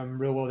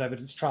real world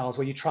evidence trials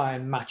where you try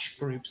and match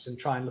groups and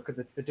try and look at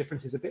the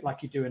differences a bit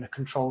like you do in a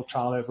controlled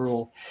trial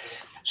overall.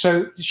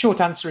 So the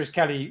short answer is,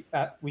 Kelly,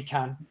 we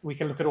can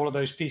look at all of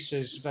those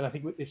pieces, but I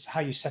think it's how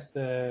you set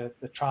the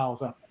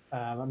trials up.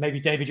 Maybe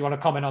David, you want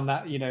to comment on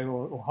that,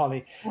 or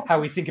Holly, how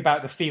we think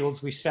about the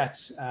fields we set.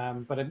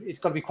 But it's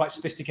got to be quite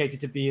sophisticated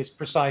to be as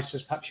precise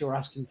as perhaps you're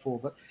asking for.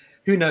 But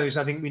who knows?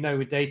 I think we know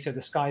with data,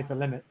 the sky's the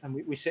limit. And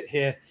we sit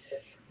here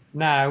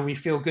now, we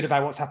feel good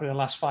about what's happened in the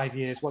last 5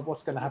 years.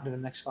 What's going to happen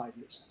in the next 5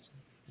 years?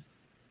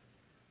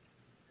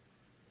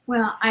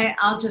 Well,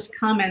 I'll just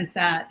comment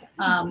that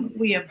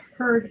we have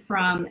heard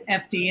from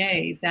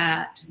FDA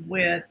that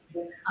with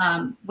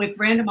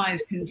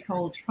randomized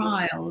controlled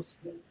trials,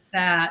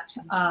 that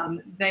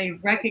they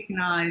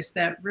recognize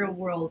that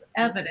real-world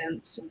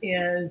evidence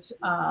is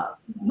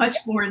much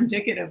more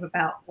indicative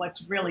about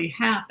what's really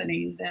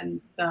happening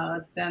than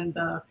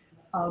the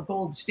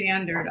gold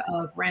standard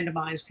of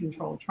randomized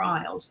controlled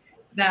trials.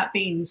 That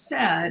being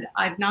said,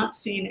 I've not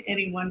seen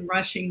anyone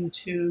rushing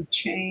to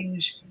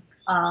change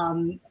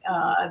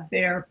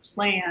their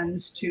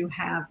plans to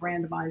have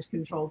randomized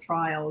controlled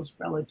trials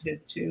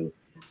relative to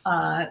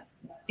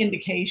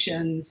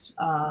indications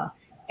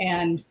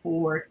and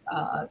for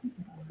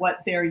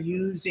what they're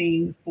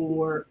using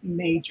for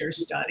major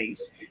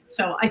studies.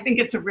 So I think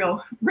it's a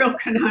real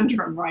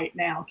conundrum right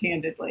now,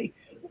 candidly.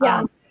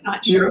 Yeah.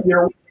 Not sure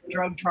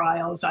drug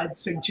trials, I'd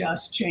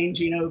suggest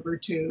changing over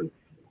to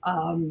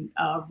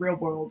real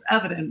world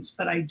evidence,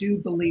 but I do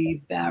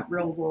believe that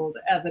real world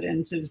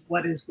evidence is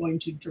what is going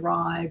to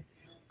drive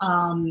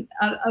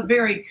a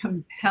very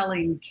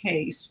compelling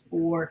case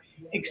for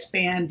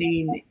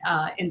expanding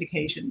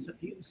indications of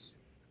use.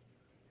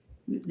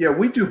 Yeah,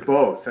 we do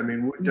both. I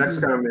mean,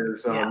 Dexcom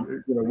is,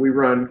 we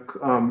run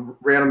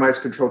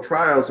randomized controlled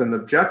trials, and the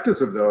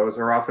objectives of those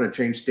are often to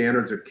change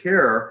standards of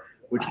care,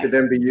 which could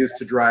then be used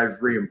to drive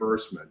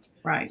reimbursement.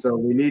 Right. So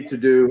we need to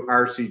do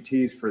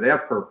RCTs for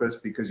that purpose,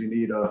 because you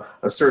need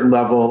a certain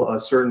level of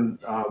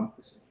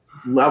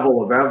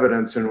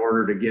evidence in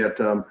order to get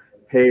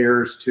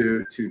payers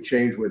to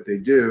change what they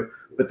do.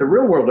 But the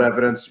real world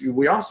evidence,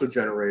 we also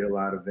generate a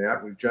lot of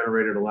that. We've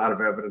generated a lot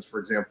of evidence, for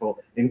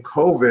example, in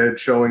COVID,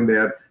 showing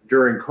that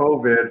during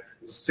COVID,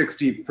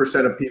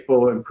 60% of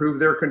people improve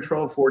their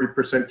control,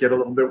 40% get a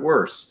little bit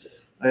worse.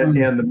 And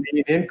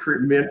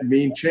the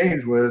mean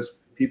change was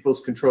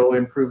people's control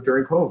improved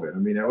during COVID. I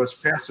mean, that was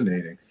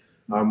fascinating.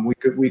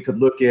 We could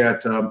look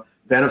at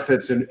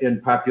benefits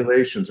in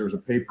populations. There was a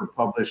paper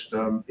published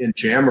in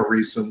JAMA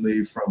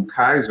recently from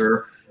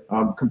Kaiser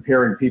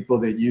comparing people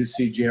that use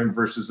CGM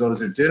versus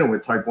those that didn't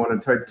with type 1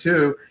 and type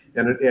 2,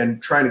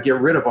 and trying to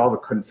get rid of all the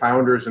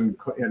confounders and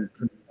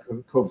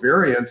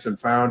covariants, and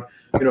found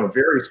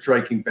very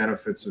striking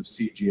benefits of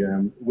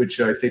CGM, which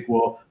I think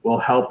will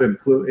help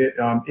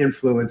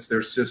influence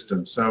their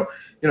system. So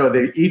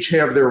they each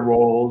have their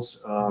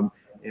roles,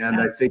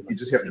 and I think you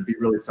just have to be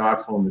really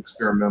thoughtful in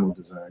experimental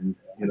design.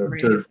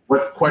 To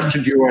what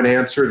questions you want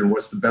answered, and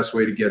what's the best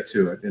way to get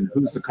to it, and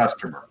who's the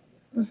customer.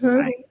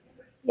 Right.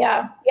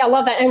 Yeah, I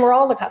love that, and we're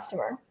all the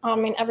customer. I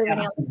mean,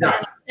 everybody on the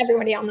planet,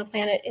 everybody on the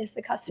planet is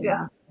the customer.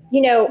 Yeah.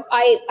 You know,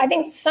 I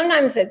think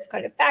sometimes it's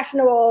kind of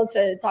fashionable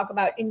to talk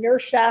about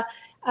inertia.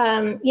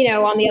 You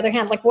know, on the other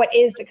hand, like, what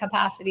is the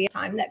capacity of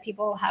time that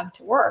people have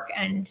to work,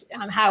 and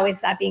how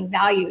is that being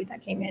valued?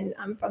 That came in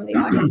from the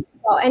audience.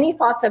 Well, any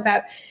thoughts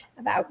about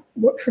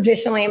what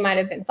traditionally might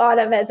have been thought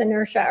of as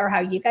inertia, or how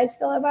you guys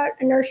feel about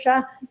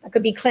inertia? That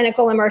could be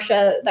clinical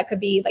inertia. That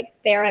could be like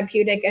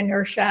therapeutic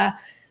inertia.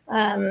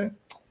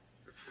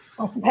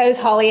 I suppose,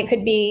 Holly, it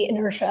could be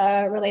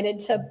inertia related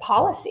to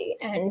policy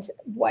and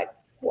what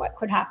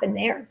could happen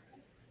there.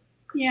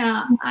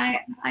 Yeah,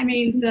 I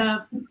mean,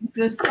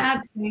 the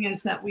sad thing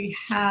is that we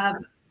have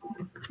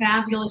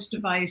fabulous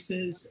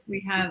devices,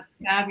 we have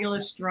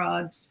fabulous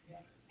drugs,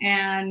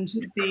 and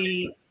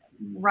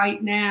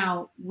right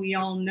now we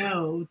all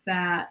know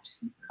that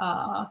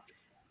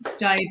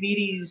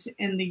diabetes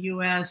in the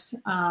U.S.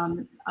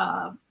 The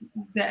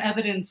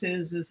evidence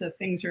is that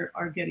things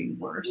are getting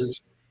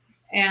worse.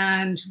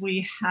 And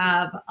we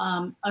have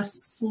a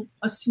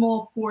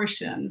small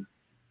portion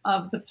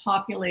of the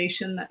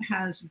population that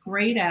has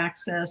great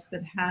access,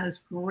 that has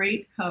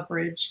great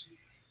coverage,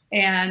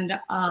 and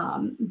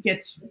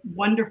gets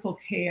wonderful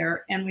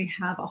care. And we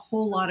have a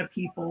whole lot of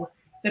people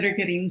that are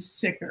getting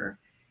sicker.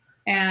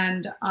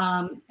 And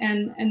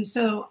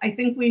so I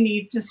think we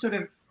need to sort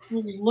of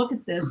look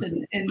at this,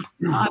 and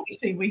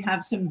obviously we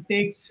have some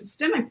big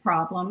systemic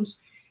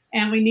problems.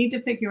 And we need to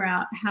figure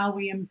out how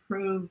we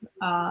improve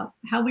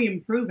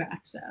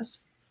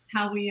access,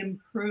 how we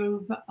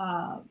improve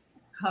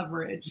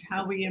coverage,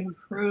 how we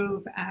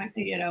improve,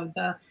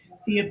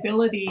 the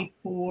ability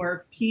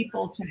for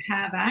people to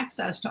have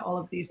access to all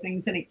of these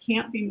things. And it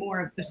can't be more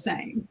of the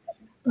same.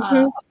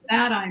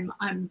 That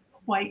I'm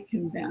quite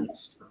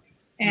convinced.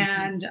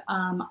 And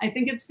I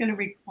think it's going to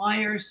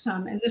require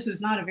some, and this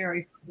is not a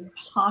very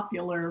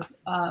popular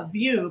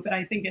view, but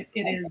I think it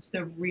is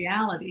the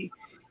reality,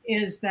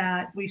 is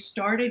that we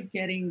started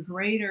getting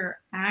greater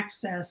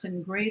access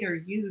and greater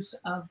use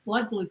of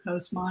blood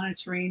glucose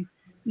monitoring,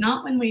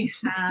 not when we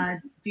had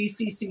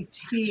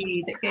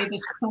DCCT that gave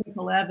us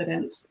clinical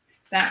evidence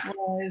that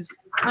was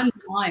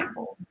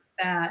undeniable,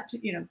 that,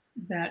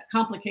 that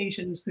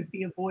complications could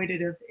be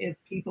avoided if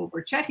people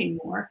were checking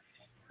more.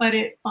 But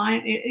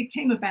it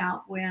came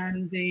about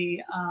when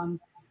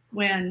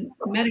when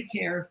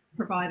Medicare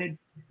provided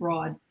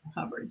broad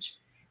coverage,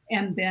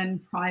 and then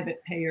private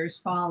payers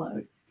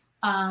followed.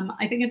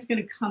 I think it's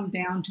going to come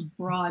down to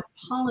broad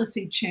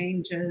policy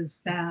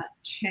changes that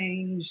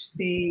change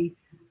the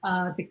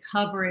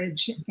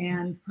coverage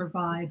and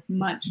provide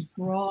much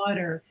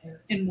broader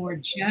and more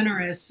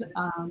generous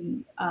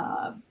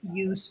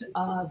use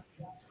of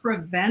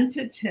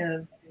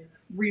preventative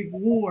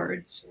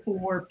rewards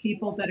for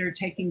people that are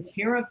taking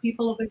care of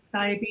people with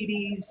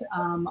diabetes,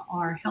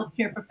 our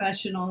healthcare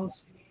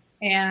professionals.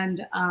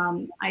 And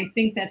I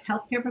think that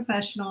healthcare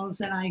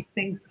professionals, and I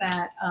think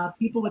that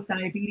people with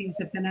diabetes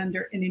have been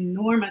under an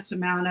enormous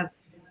amount of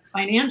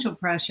financial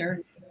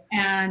pressure.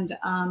 And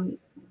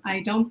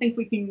I don't think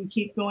we can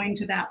keep going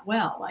to that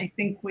well. I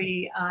think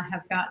we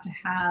have got to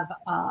have,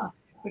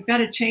 we've got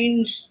to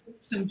change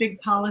some big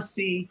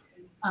policy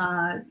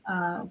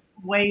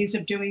ways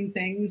of doing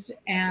things.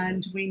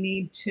 And we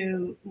need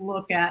to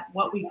look at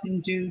what we can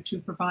do to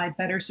provide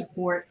better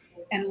support,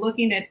 and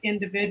looking at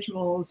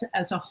individuals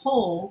as a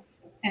whole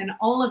and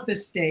all of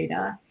this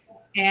data,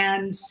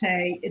 and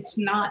say it's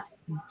not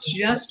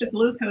just a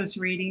glucose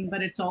reading,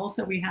 but it's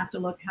also, we have to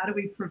look, how do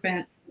we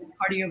prevent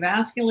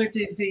cardiovascular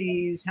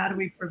disease? How do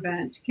we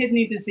prevent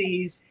kidney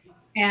disease?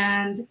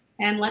 And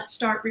let's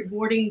start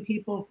rewarding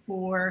people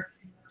for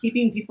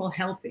keeping people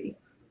healthy.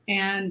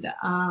 And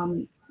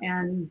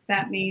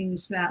that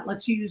means that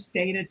let's use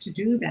data to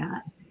do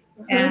that.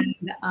 And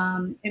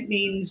it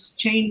means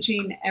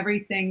changing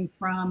everything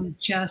from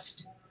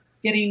just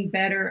getting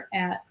better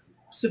at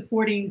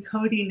supporting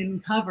coding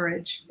and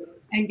coverage,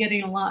 and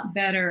getting a lot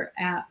better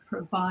at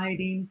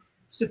providing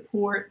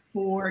support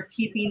for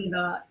keeping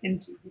the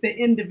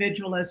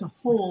individual as a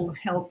whole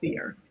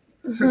healthier,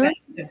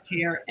 preventative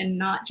care, and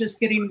not just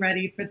getting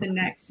ready for the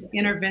next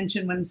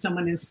intervention when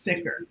someone is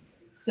sicker.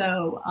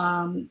 So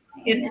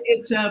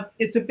it's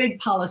a big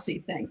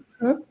policy thing,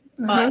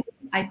 but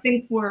I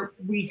think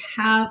we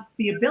have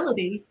the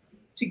ability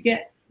to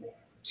get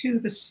to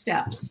the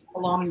steps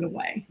along the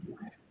way.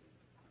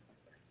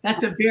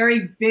 That's a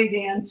very big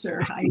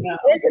answer, I know.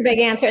 It's a big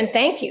answer, and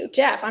thank you,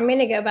 Jeff. I'm going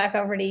to go back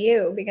over to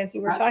you, because you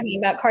were talking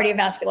about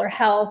cardiovascular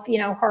health,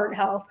 heart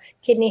health,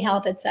 kidney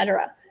health, et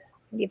cetera.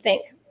 What do you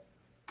think?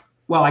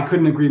 Well, I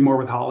couldn't agree more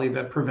with Holly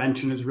that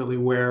prevention is really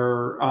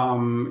where,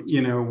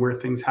 where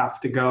things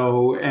have to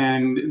go.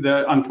 And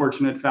the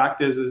unfortunate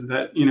fact is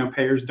that,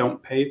 payers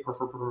don't pay for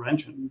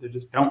prevention. They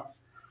just don't.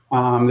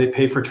 They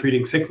pay for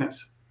treating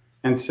sickness.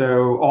 And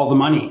so all the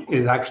money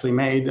is actually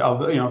made of,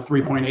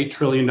 $3.8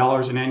 trillion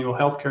in annual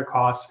healthcare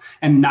costs,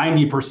 and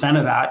 90%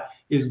 of that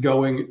is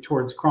going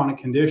towards chronic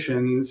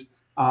conditions.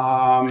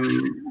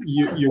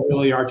 You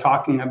really are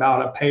talking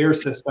about a payer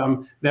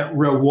system that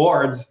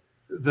rewards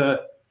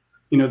the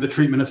the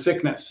treatment of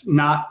sickness,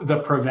 not the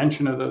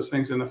prevention of those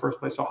things in the first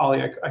place. So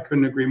Holly, I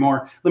couldn't agree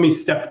more. Let me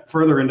step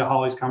further into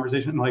Holly's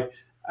conversation.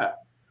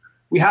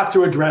 We have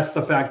to address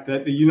the fact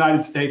that the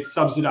United States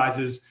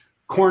subsidizes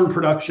corn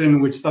production,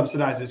 which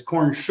subsidizes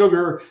corn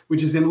sugar,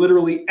 which is in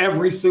literally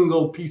every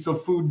single piece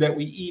of food that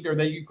we eat or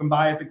that you can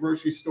buy at the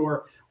grocery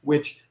store,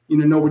 which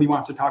nobody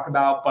wants to talk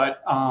about.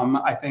 But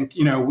I think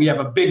we have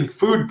a big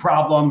food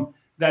problem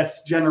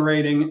that's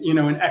generating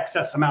an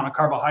excess amount of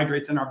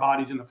carbohydrates in our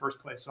bodies in the first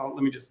place. So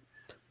let me just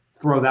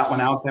throw that one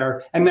out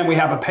there. And then we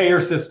have a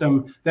payer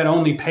system that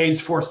only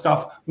pays for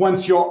stuff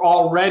once you're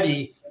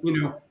already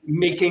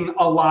making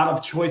a lot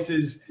of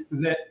choices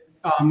that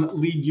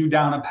lead you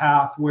down a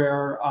path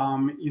where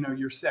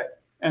you're sick.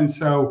 And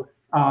so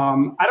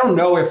I don't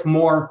know if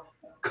more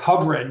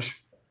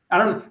coverage, I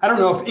don't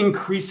know if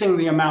increasing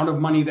the amount of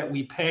money that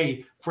we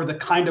pay for the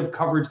kind of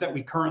coverage that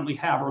we currently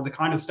have or the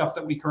kind of stuff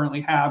that we currently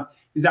have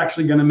is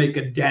actually going to make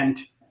a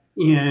dent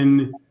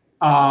in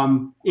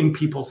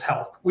people's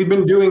health. We've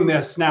been doing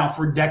this now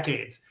for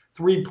decades,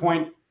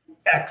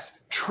 $3.x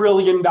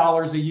trillion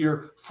a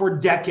year for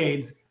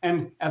decades.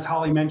 And as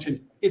Holly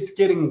mentioned, it's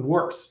getting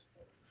worse.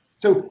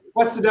 So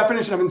what's the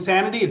definition of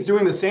insanity? It's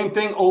doing the same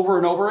thing over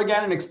and over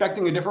again and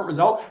expecting a different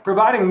result.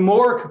 Providing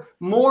more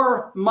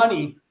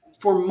money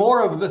for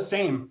more of the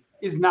same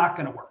is not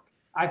going to work.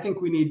 I think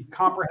we need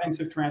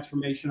comprehensive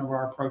transformation of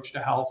our approach to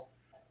health,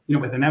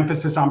 with an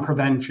emphasis on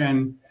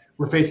prevention.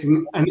 We're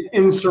facing an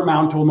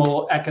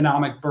insurmountable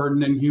economic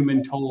burden and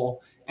human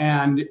toll.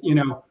 And,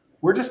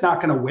 we're just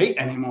not going to wait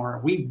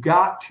anymore. We've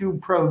got to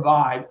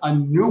provide a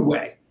new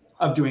way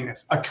of doing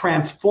this, a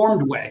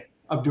transformed way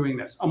of doing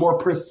this, a more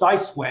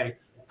precise way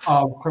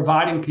of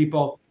providing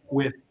people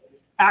with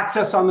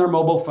access on their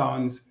mobile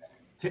phones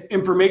to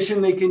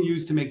information they can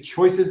use to make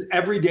choices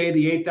every day,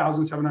 the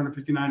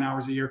 8,759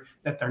 hours a year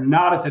that they're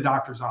not at the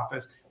doctor's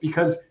office,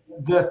 because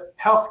the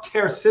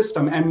healthcare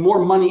system and more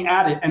money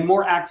added and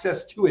more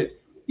access to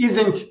it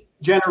isn't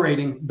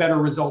generating better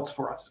results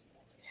for us.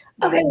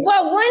 Okay,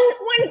 well,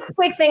 one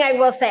quick thing I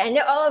will say, I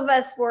know all of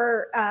us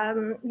were,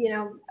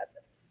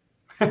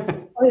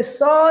 who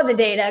saw the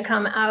data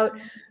come out,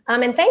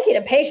 and thank you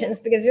to patients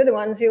because you're the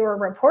ones who are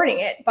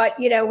reporting it. But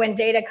when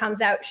data comes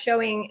out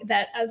showing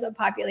that as a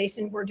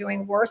population we're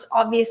doing worse,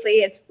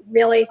 obviously it's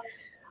really,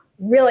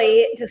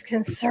 really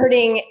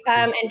disconcerting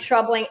and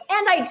troubling.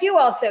 And I do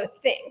also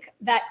think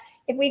that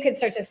if we could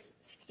start to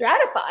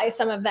stratify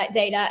some of that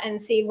data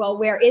and see, well,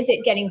 where is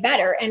it getting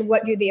better and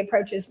what do the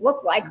approaches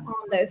look like on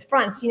those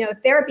fronts?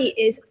 Therapy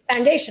is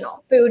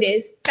foundational, food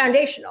is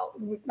foundational,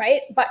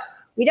 right? But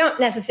we don't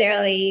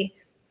necessarily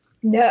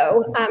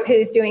know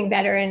who's doing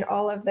better and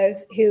all of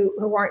those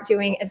who aren't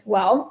doing as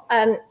well.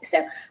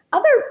 So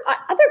other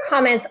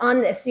comments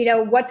on this,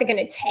 what's it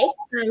going to take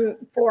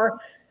for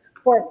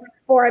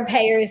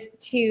payers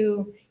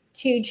to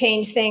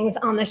change things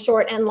on the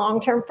short and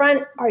long-term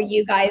front? Are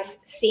you guys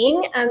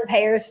seeing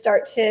payers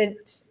start to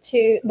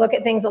look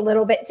at things a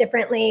little bit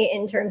differently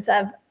in terms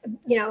of,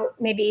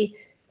 maybe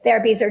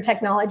therapies or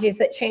technologies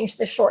that change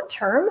the short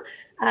term,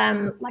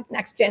 like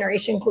next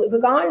generation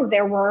glucagon?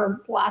 There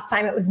were, last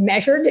time it was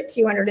measured,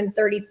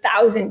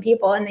 230,000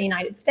 people in the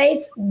United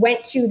States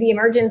went to the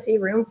emergency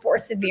room for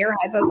severe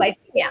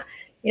hypoglycemia.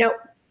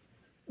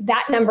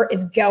 That number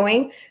is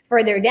going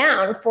further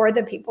down for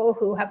the people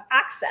who have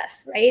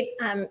access, right?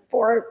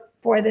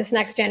 For this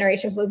next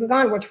generation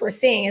glucagon, which we're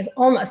seeing is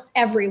almost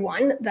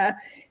everyone. The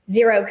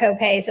zero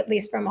copays, at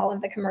least from all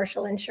of the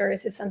commercial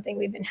insurers, is something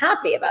we've been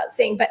happy about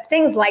seeing. But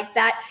things like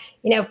that,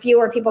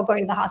 fewer people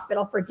going to the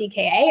hospital for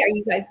DKA.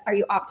 Are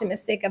you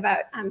optimistic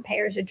about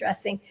payers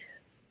addressing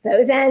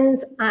those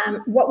ends?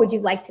 What would you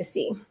like to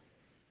see?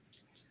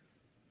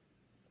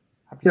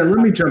 Yeah, let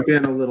me jump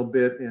in a little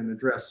bit and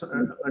address.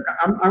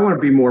 I want to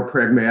be more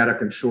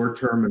pragmatic and short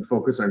term and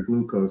focus on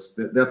glucose.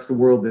 That's the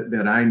world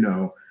that I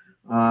know.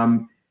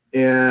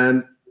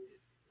 And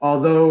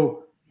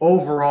although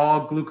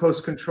overall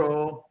glucose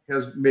control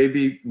has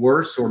maybe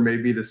worse or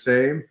maybe the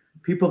same,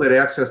 people that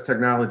access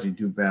technology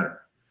do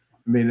better.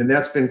 And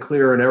that's been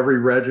clear in every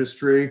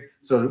registry.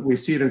 So we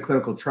see it in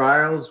clinical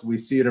trials, we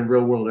see it in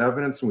real world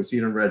evidence, and we see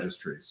it in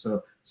registries.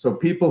 So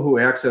people who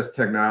access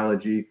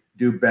technology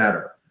do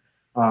better.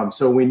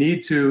 So we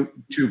need to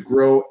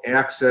grow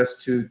access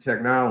to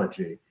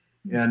technology,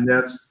 and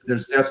that's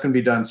going to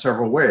be done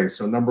several ways.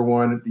 So number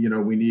one,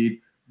 we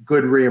need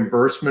good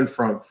reimbursement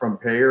from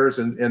payers,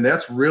 and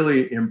that's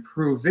really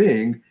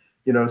improving,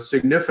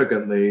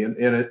 significantly, and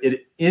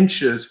it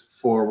inches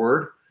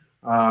forward,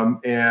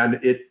 and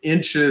it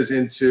inches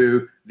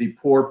into the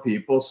poor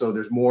people. So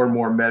there's more and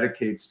more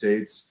Medicaid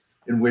states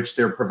in which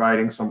they're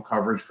providing some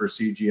coverage for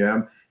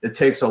CGM. It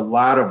takes a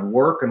lot of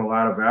work and a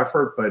lot of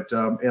effort, but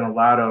and a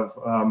lot of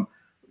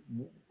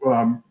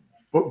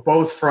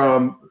both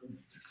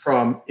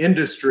from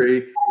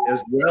industry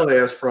as well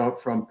as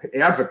from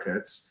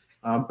advocates.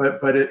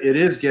 But it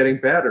is getting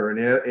better, and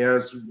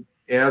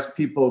as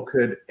people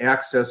could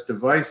access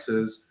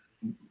devices,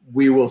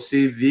 we will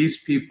see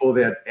these people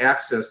that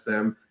access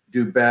them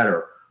do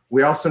better.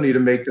 We also need to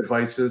make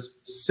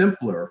devices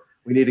simpler.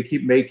 We need to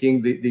keep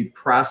making the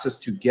process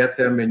to get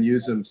them and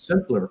use them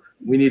simpler.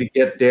 We need to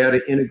get data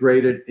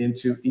integrated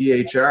into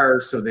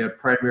EHRs so that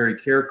primary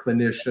care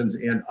clinicians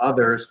and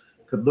others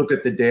could look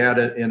at the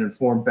data and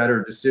inform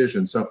better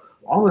decisions. So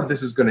all of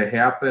this is going to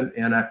happen.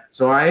 And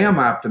so I am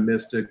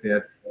optimistic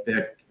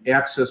that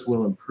access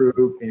will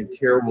improve and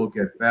care will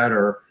get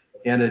better.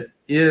 And it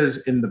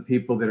is in the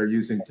people that are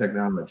using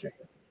technology.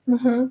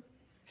 Mm-hmm.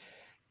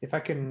 If I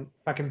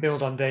can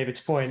build on David's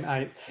point,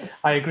 I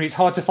agree. It's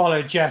hard to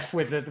follow Jeff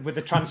with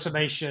the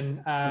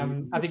transformation.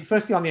 I think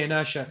firstly on the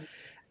inertia,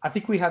 I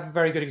think we have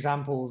very good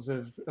examples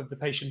of the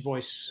patient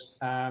voice,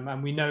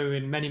 and we know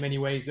in many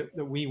ways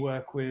that we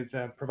work with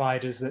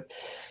providers that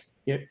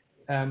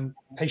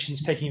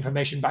patients taking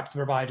information back to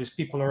the providers.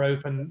 People are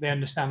open, they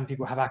understand,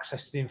 people have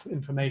access to the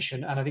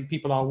information, and I think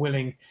people are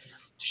willing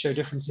to show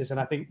differences. And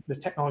I think the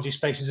technology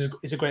space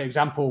is a great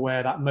example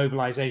where that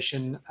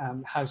mobilization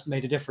has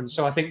made a difference.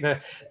 So I think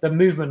the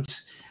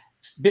movement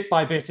bit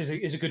by bit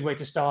is a good way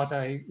to start.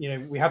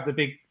 We have the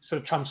big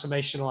sort of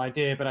transformational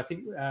idea, but I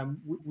think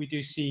we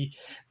do see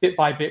bit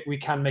by bit we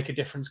can make a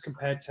difference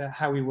compared to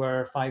how we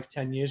were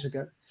 5-10 years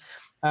ago.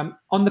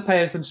 On the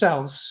payers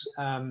themselves,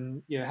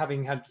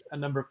 having had a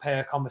number of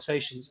payer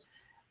conversations,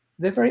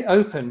 they're very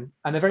open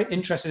and they're very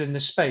interested in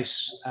this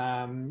space.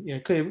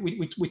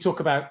 Clearly we talk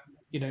about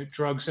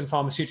drugs and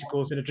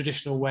pharmaceuticals in a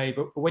traditional way,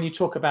 but when you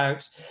talk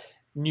about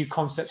new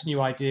concepts, new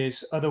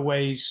ideas, other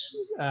ways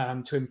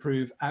to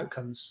improve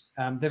outcomes,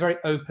 they're very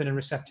open and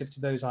receptive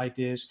to those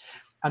ideas,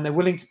 and they're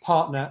willing to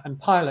partner and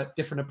pilot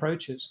different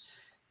approaches.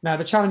 Now,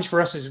 the challenge for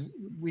us is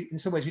in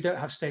some ways we don't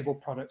have stable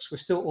products. We're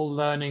still all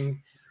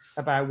learning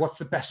about what's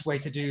the best way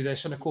to do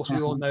this, and of course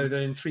we all know that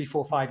in 3,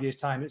 4, 5 years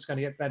time it's going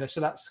to get better. So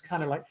that's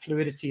kind of like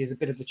fluidity is a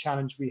bit of the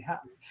challenge we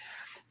have.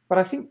 But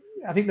I think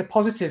the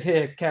positive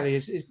here, Kelly,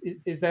 is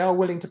they are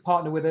willing to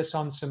partner with us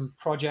on some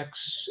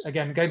projects.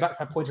 Again, going back to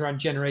that point around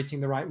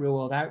generating the right real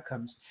world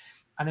outcomes,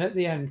 and then at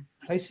the end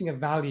placing a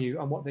value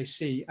on what they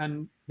see.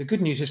 And the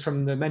good news is,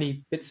 from the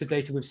many bits of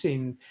data we've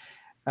seen,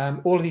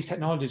 all of these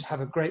technologies have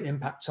a great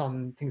impact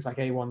on things like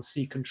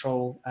A1C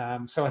control.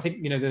 So I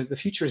think the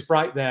future is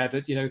bright there.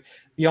 That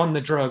beyond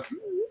the drug,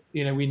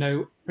 we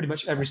know pretty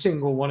much every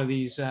single one of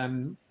these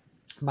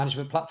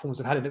management platforms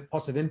have had a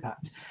positive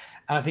impact.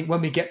 And I think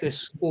when we get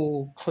this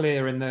all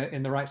clear in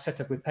the right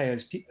setup with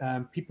payers,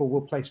 people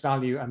will place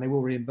value and they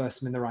will reimburse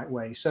them in the right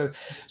way. So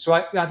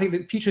I think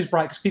the future is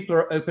bright because people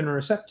are open and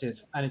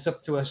receptive, and it's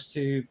up to us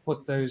to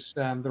put those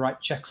the right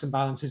checks and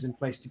balances in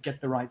place to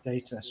get the right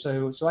data.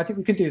 So I think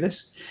we can do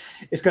this.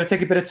 It's going to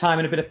take a bit of time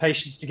and a bit of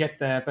patience to get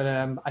there, but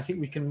I think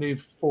we can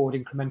move forward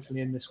incrementally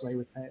in this way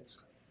with payers.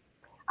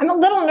 I'm a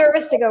little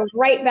nervous to go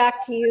right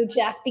back to you,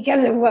 Jeff,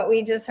 because of what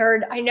we just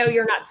heard. I know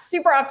you're not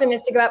super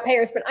optimistic about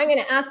payers, but I'm going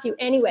to ask you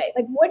anyway.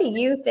 Like, what do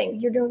you think?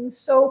 You're doing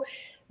so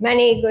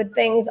many good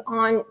things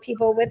on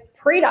people with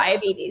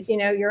pre-diabetes.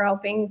 You're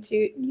helping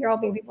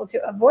people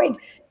to avoid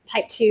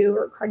type 2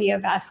 or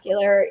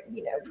cardiovascular,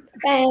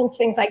 events,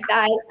 things like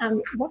that.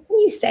 What can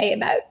you say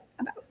about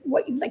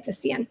what you'd like to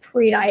see on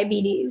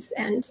pre-diabetes,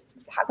 and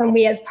how can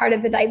we, as part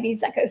of the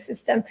diabetes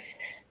ecosystem,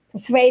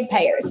 persuade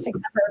payers to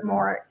cover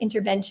more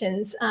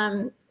interventions?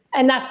 And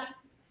that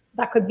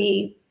could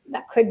be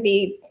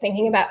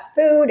thinking about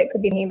food. It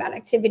could be thinking about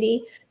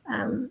activity.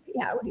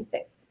 What do you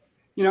think?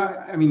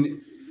 I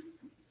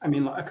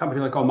mean, a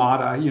company like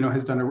Omada,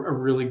 has done a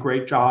really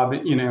great job,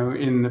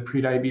 in the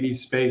prediabetes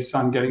space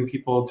on getting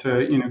people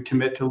to,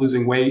 commit to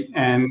losing weight.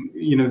 And,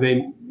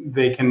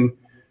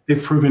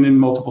 they've proven in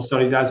multiple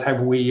studies, as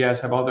have we, as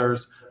have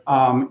others,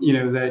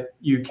 that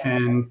you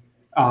can,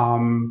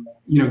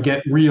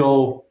 get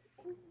real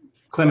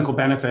clinical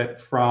benefit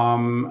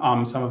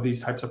from some of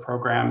these types of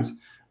programs.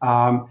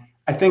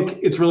 I think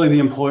it's really the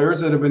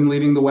employers that have been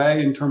leading the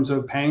way in terms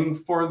of paying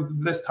for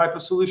this type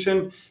of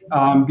solution,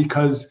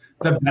 because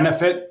the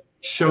benefit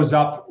shows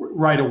up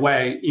right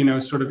away,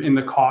 sort of in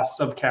the costs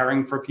of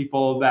caring for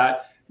people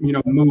that,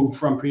 move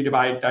from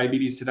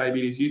pre-diabetes to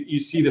diabetes. You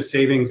see the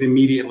savings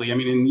immediately. I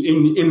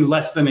mean, in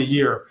less than a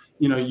year,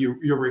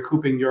 you're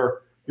recouping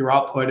your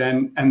output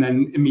and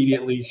then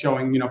immediately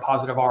showing,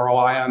 positive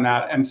ROI on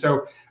that. And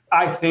so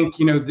I think,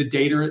 the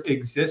data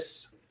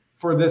exists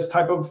for this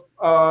type of,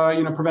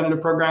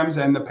 preventative programs,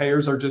 and the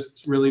payers are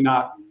just really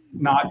not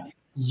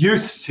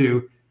used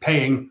to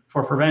paying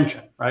for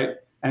prevention, right?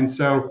 And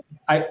so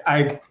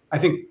I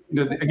think,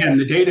 again,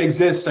 the data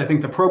exists. I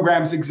think the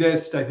programs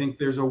exist. I think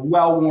there's a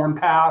well-worn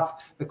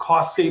path. The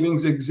cost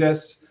savings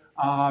exists.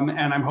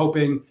 And I'm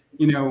hoping,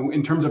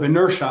 in terms of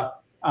inertia,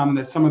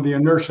 that some of the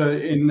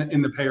inertia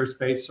in the payer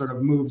space sort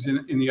of moves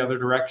in the other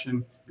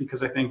direction,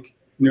 because I think,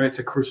 it's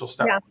a crucial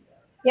step.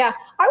 Yeah,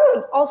 I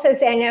would also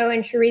say, I know,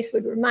 and Charisse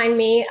would remind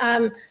me,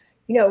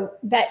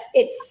 that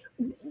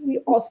we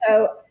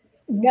also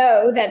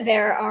know that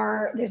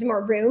there's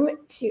more room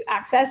to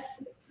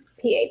access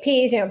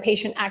PAPs,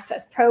 patient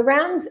access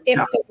programs. If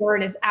the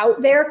word is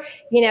out there,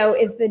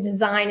 is the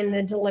design and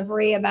the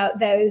delivery about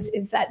those,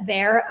 is that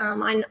there?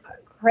 And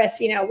Chris,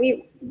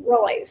 we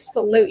really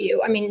salute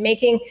you. I mean,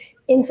 making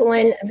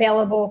insulin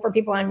available for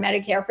people on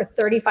Medicare for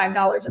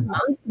 $35 a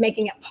month,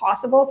 making it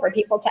possible for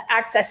people to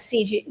access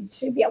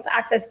to be able to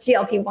access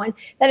GLP-1.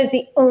 That is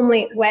the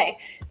only way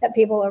that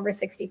people over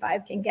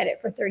 65 can get it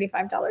for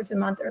 $35 a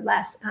month or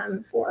less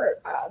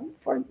for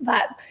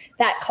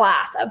that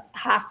class of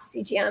half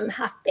CGM,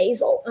 half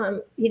basal.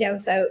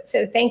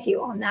 So thank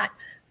you on that.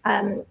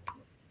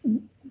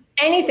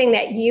 Anything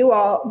that you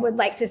all would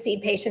like to see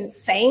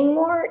patients saying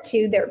more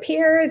to their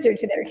peers or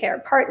to their care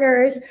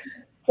partners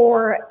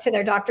or to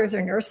their doctors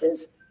or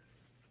nurses?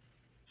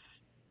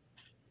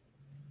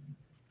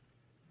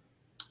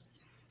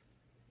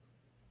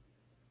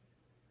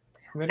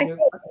 I'm going to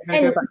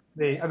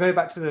go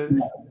back to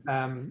the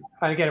and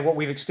again, what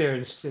we've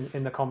experienced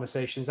in the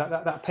conversations,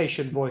 that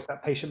patient voice,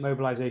 that patient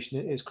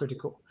mobilization is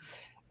critical.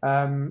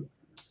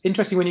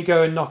 Interesting when you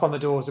go and knock on the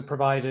doors of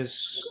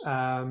providers,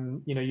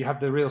 you have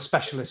the real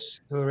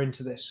specialists who are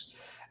into this.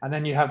 And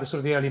then you have the sort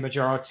of the early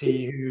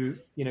majority who,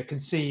 can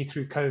see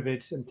through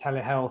COVID and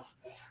telehealth,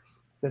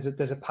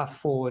 there's a path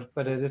forward,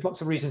 but there's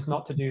lots of reasons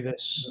not to do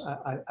this.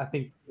 I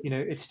think,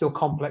 it's still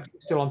complex,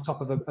 it's still on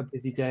top of a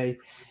busy day.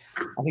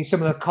 I think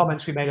some of the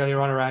comments we made earlier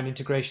on around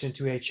integration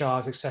into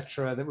EHRs,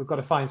 etc., that we've got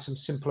to find some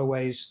simpler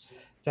ways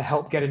to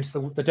help get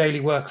into the daily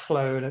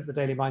workflow and the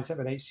daily mindset of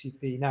an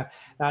HCP. Now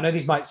I know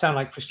these might sound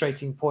like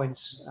frustrating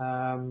points,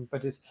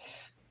 but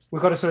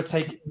we've got to sort of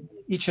take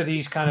each of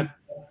these kind of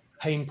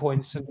pain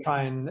points and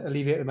try and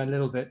alleviate them a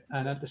little bit.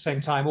 And at the same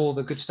time, all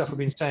the good stuff we've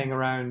been saying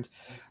around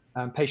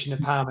patient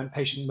empowerment,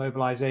 patient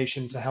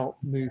mobilization to help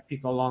move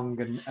people along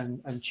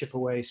and chip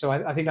away. So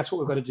I think that's what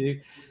we've got to do.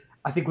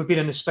 I think we've been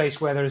in a space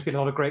where there has been a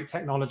lot of great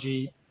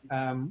technology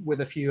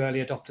with a few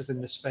early adopters in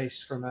the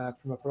space from a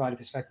provider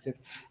perspective.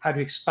 How to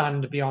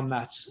expand beyond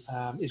that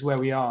is where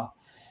we are.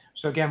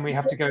 So again, we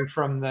have to go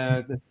from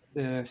the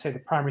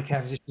primary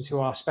care physicians who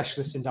are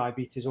specialists in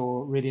diabetes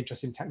or really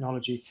interested in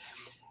technology,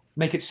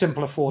 make it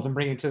simpler for them,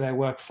 bring it to their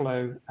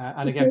workflow,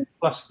 and again,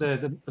 plus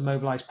the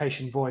mobilized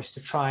patient voice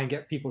to try and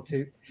get people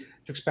to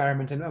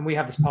experiment. And we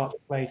have this part to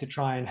play to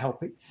try and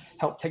help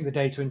take the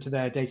data into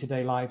their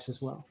day-to-day lives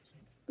as well.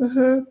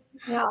 Mm-hmm.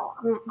 Yeah,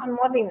 I'm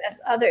loving this.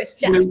 Others,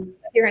 Jeff,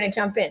 you're going to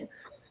jump in.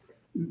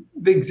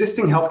 The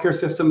existing healthcare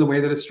system, the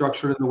way that it's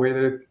structured, and the way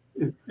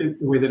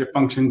that it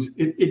functions,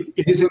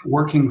 it isn't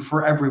working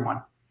for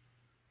everyone.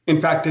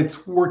 In fact,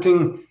 it's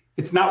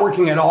not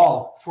working at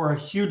all for a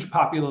huge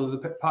portion of the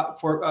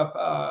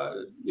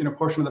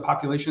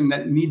population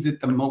that needs it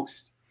the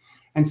most.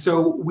 And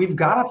so we've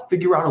got to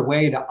figure out a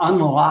way to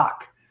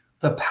unlock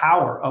the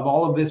power of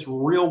all of this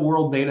real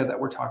world data that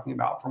we're talking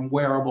about from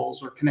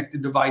wearables or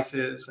connected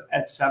devices,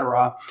 et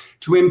cetera,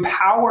 to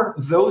empower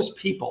those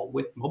people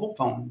with mobile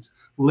phones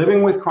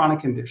living with chronic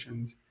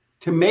conditions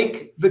to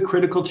make the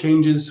critical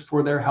changes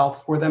for their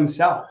health for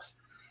themselves.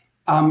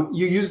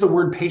 You use the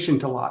word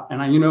patient a lot,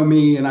 and you know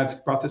me, and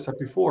I've brought this up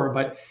before,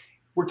 but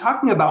we're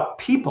talking about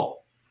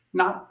people,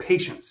 not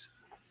patients.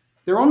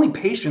 They're only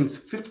patients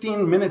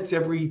 15 minutes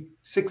every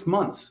 6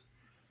 months.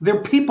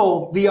 They're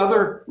people the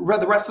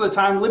rest of the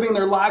time living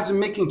their lives and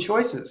making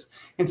choices.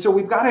 And so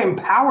we've got to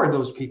empower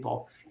those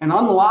people and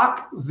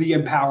unlock the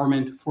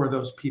empowerment for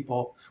those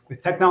people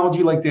with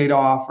technology like data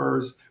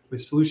offers,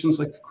 with solutions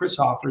like Chris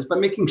offers, but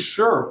making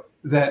sure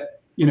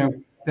that,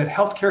 that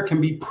healthcare can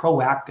be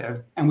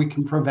proactive and we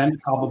can prevent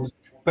problems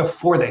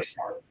before they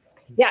start.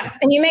 Yes,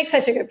 and you make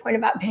such a good point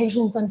about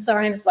patients. I'm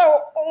sorry, I'm so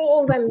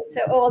old that I'm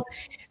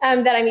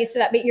used to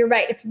that. But you're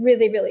right, it's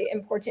really, really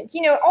important.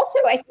 Also,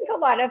 I think a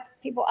lot of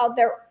people out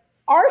there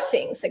are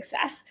seeing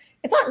success.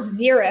 It's not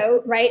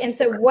zero, right? And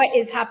so what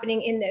is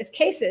happening in those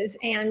cases?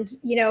 And,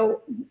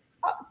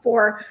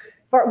 for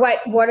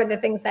what are the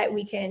things that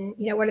we can,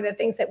 what are the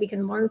things that we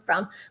can learn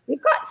from?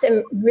 We've got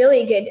some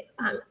really good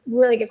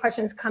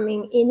questions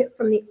coming in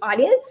from the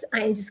audience.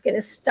 I'm just going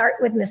to start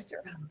with Mr.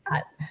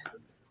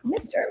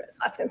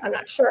 Hoskins, I'm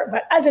not sure,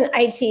 but as an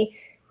IT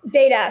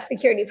data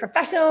security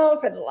professional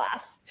for the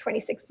last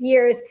 26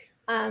 years,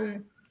 how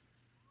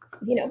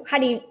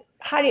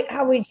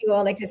would you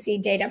all like to see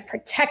data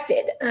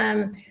protected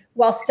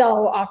while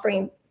still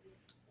offering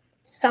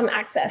some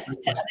access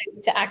to others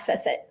to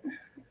access it?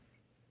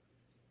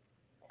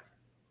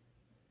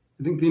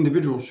 I think the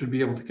individual should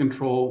be able to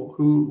control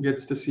who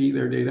gets to see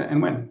their data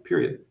and when,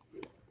 period.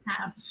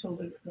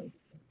 Absolutely.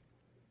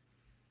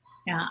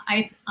 Yeah,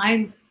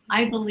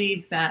 I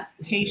believe that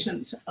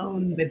patients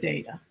own the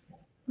data.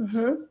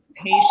 Mm-hmm.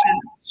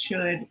 Patients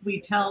should. We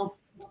tell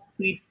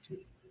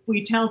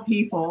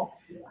people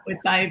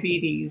with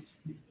diabetes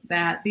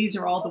that these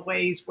are all the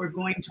ways we're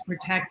going to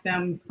protect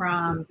them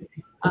from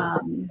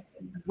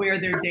where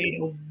their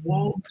data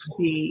won't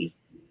be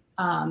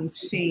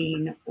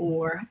seen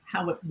or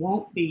how it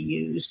won't be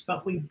used,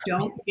 but we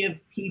don't give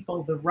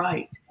people the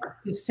right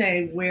to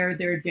say where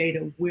their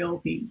data will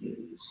be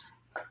used.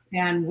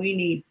 And we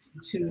need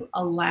to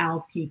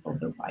allow people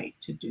the right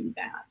to do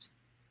that.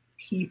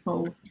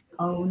 People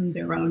own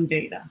their own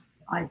data,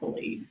 I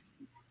believe.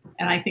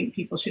 And I think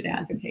people should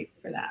advocate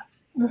for that.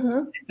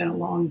 Mm-hmm. I've been a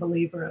long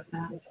believer of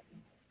that.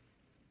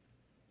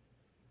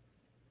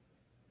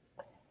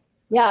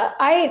 Yeah,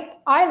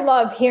 I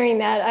love hearing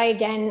that.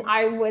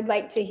 I would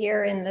like to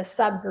hear in the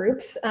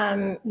subgroups,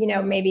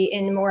 maybe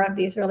in more of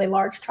these really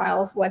large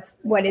trials,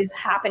 what is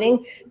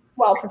happening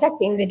while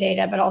protecting the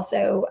data, but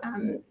also,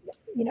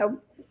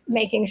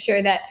 making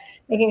sure that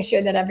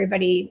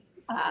everybody,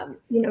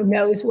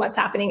 knows what's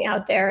happening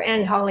out there.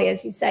 And Holly,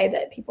 as you say,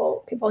 that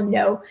people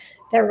know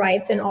their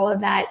rights and all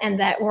of that, and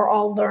that we're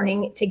all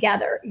learning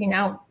together.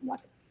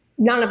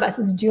 None of us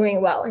is doing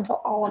well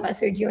until all of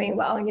us are doing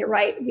well. And you're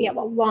right, we have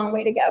a long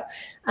way to go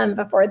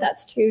before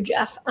that's true,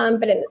 Jeff.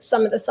 But in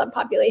some of the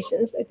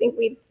subpopulations, I think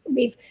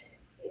we've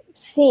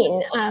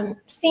seen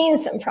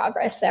some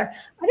progress there.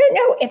 I don't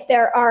know if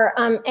there are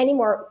any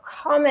more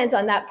comments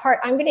on that part.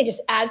 I'm going to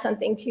just add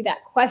something to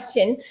that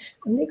question.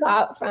 We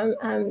got from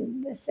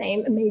the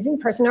same amazing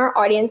person in our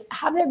audience.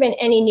 Have there been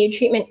any new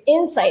treatment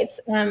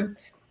insights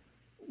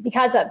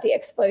because of the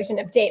explosion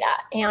of data?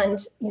 And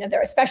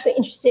they're especially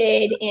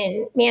interested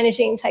in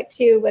managing type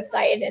 2 with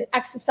diet and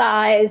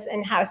exercise,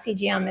 and how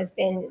CGM has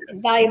been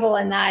invaluable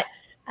in that.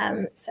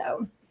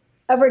 So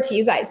over to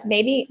you guys.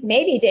 Maybe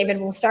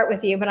David, we'll start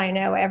with you, but I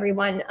know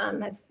everyone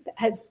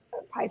has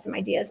probably some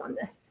ideas on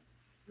this.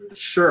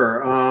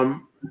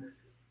 Sure.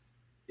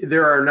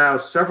 There are now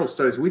several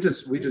studies. We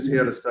just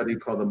had a study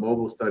called the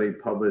MOBILE study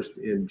published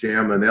in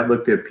JAMA, and that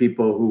looked at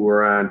people who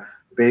were on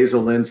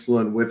basal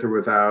insulin with or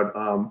without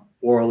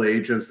oral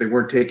agents. They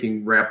weren't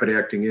taking rapid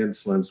acting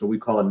insulin, so we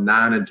call it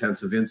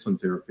non-intensive insulin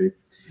therapy.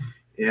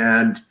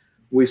 And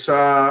we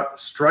saw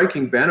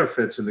striking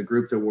benefits in the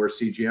group that wore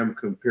CGM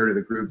compared to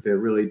the group that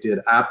really did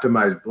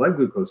optimized blood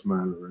glucose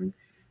monitoring.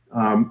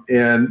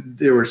 And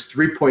there was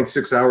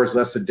 3.6 hours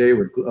less a day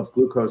of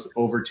glucose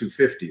over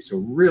 250. So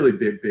really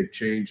big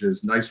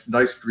changes,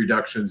 nice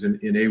reductions in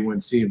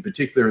A1C, in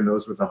particular in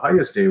those with the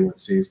highest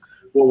A1Cs.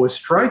 What was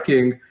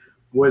striking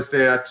was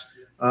that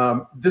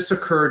this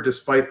occurred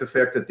despite the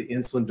fact that the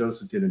insulin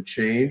doses didn't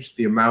change,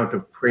 the amount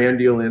of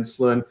prandial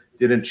insulin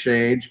didn't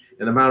change,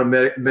 and the amount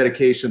of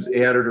medications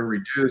added or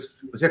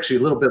reduced was actually a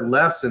little bit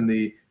less in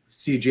the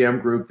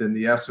CGM group than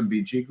the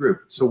SMBG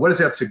group. So what does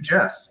that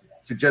suggest?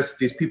 It suggests that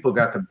these people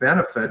got the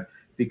benefit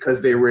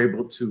because they were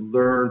able to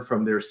learn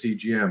from their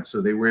CGM.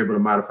 So they were able to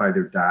modify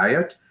their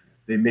diet.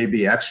 They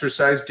maybe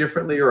exercise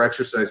differently or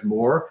exercise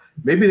more.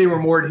 Maybe they were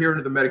more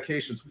adherent to the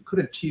medications. We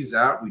couldn't tease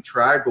out, we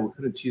tried, but we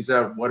couldn't tease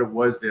out what it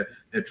was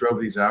that drove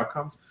these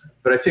outcomes.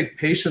 But I think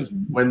patients,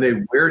 when they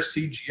wear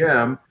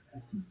CGM,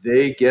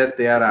 they get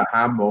that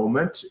aha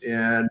moment,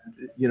 and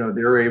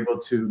they're able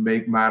to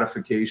make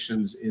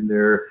modifications in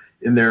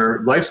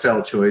their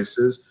lifestyle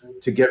choices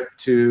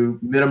to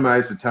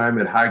minimize the time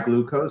at high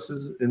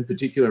glucoses. In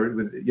particular,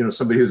 with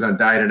somebody who's on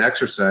diet and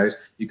exercise,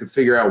 you can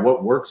figure out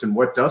what works and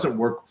what doesn't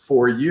work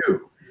for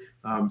you.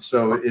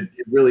 So it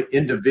really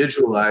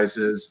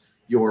individualizes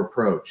your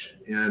approach.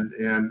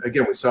 And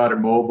again, we saw it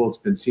in MOBILE. It's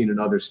been seen in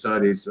other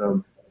studies.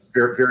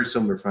 Very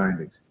similar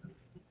findings.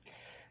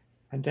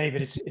 And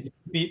David, it's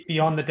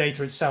beyond the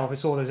data itself.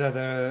 It's all those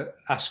other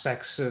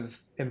aspects of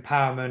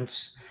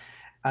empowerment.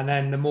 And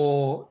then the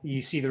more you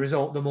see the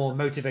result, the more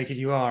motivated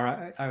you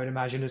are, I would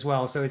imagine, as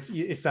well. So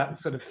it's that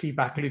sort of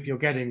feedback loop you're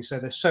getting. So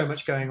there's so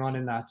much going on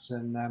in that,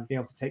 and be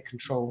able to take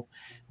control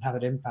and have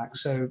an impact.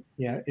 So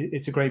yeah,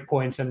 it's a great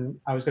point. And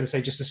I was going to say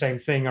just the same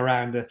thing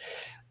around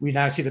we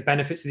now see the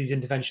benefits of these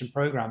intervention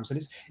programs.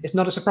 And it's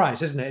not a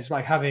surprise, isn't it? It's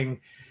like having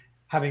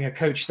a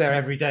coach there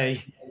every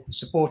day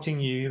supporting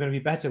you. You're going to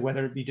be better,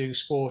 whether it be doing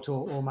sport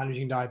or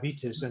managing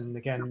diabetes. And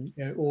again,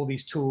 all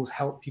these tools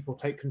help people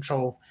take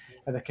control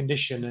of their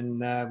condition.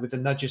 And with the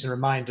nudges and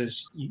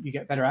reminders, you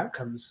get better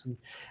outcomes. And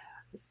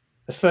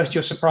at first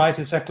you're surprised,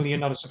 and secondly, you're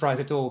not a surprise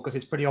at all, because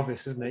it's pretty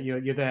obvious, isn't it?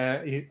 You're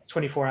there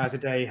 24 hours a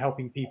day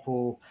helping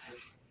people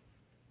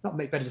not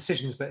make better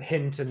decisions, but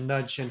hint and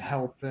nudge and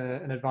help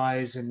and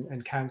advise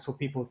and counsel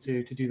people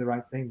to do the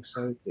right thing.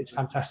 So it's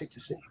fantastic to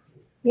see.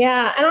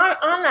 Yeah, and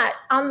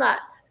on that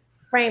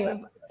frame of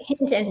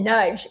hint and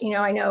nudge,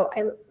 I know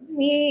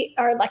we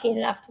are lucky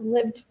enough to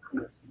live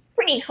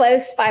pretty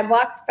close, 5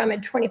 blocks from a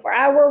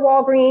 24-hour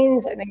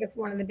Walgreens. I think it's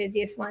one of the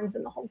busiest ones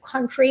in the whole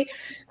country.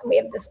 And we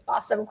have this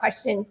awesome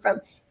question from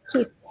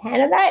Keith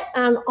Hanavet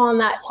on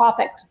that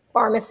topic.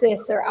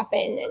 Pharmacists are often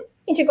an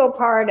integral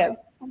part of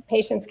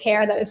patients'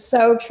 care. That is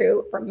so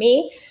true for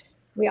me.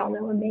 We all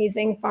know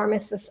amazing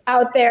pharmacists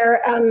out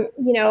there,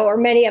 or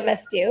many of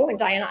us do. And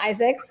Diana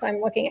Isaacs,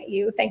 I'm looking at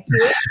you. Thank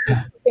you for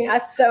helping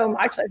us so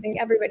much. I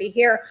think everybody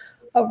here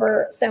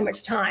over so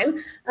much time.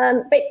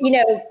 But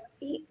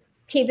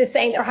Keith is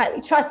saying they're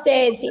highly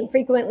trusted, seen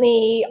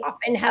frequently,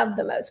 often have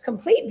the most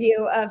complete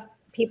view of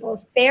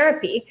people's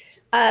therapy.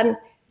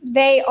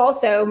 They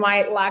also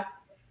might lack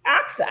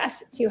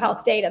access to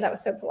health data. That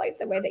was so polite,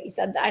 the way that you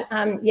said that.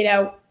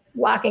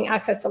 Lacking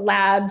access to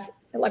labs,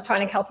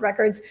 electronic health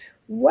records.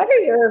 What are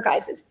your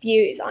guys'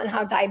 views on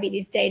how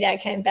diabetes data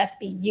can best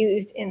be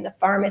used in the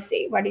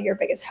pharmacy? What are your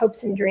biggest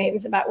hopes and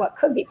dreams about what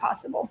could be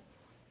possible?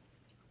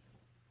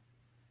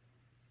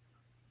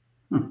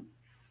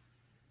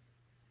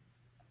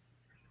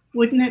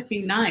 Wouldn't it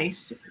be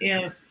nice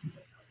if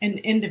an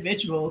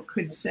individual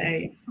could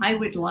say, I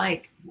would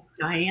like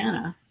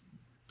Diana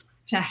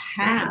to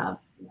have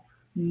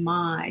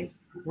my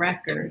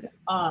record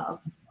of,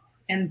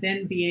 and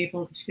then be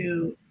able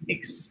to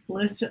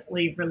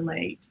explicitly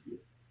relate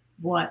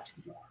what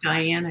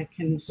Diana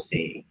can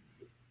see.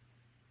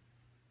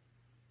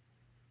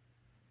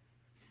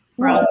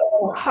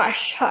 Oh,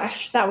 hush,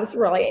 hush. That was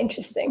really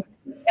interesting.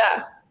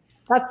 Yeah,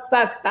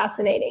 that's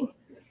fascinating.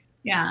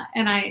 Yeah,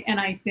 and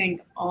I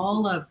think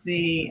all of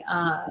the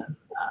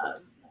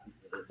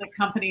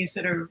companies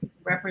that are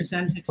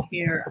represented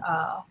here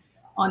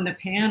on the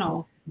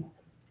panel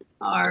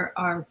are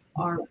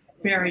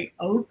very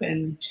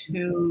open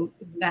to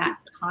that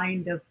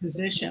kind of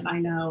position. I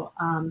know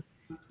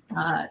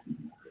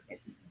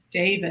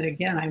David,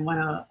 again, I want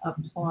to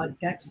applaud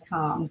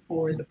Dexcom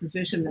for the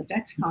position that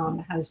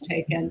Dexcom has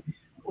taken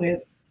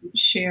with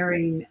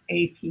sharing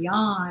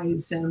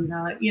APIs, and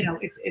you know,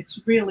 it's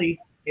really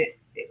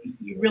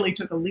you really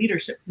took a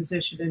leadership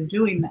position in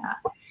doing that,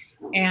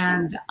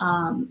 and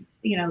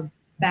you know,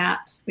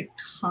 that's the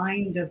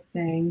kind of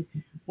thing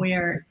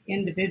where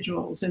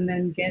individuals, and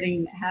then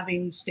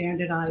having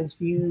standardized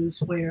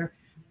views where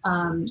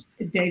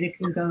data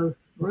can go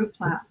through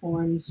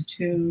platforms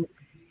to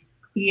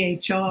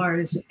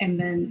EHRs, and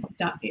then,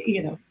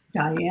 you know,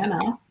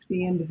 Diana,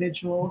 the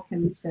individual,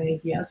 can say,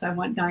 yes, I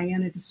want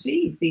Diana to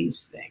see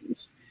these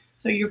things.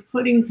 So you're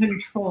putting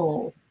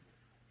control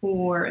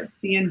for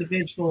the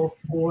individual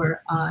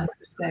to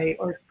say,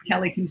 or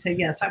Kelly can say,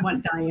 yes, I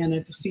want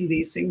Diana to see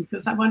these things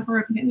because I want her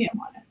opinion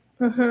on it.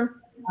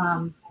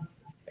 Mm-hmm.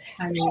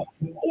 I mean,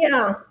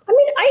 yeah. I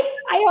mean,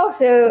 I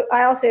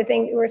also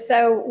think we're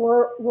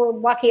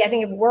lucky. I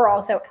think if we're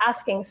also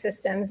asking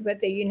systems with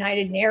the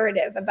united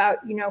narrative about,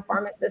 you know,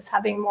 pharmacists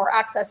having more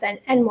access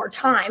and more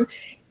time,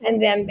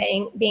 and then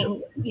being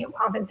you know,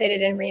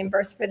 compensated and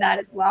reimbursed for that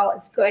as well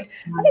is good.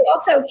 I think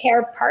also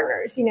care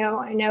partners. You know,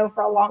 I know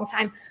for a long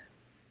time,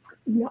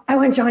 I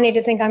want Johnny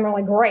to think I'm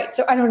really great.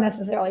 So I don't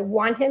necessarily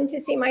want him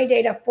to see my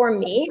data for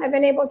me. I've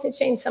been able to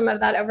change some of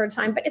that over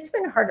time, but it's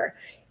been harder.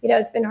 You know,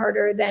 it's been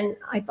harder than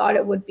I thought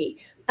it would be.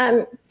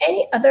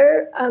 Any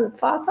other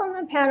thoughts on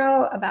the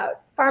panel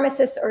about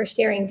pharmacists or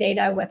sharing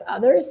data with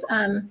others?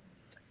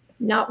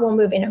 Not, we'll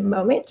move in a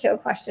moment to a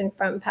question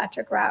from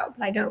Patrick Rao,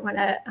 but I want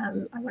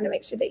to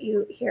make sure that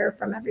you hear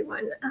from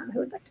everyone who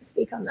would like to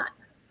speak on that.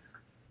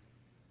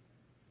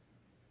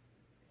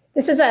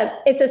 It's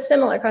a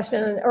similar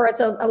question, or it's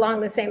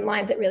along the same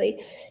lines. It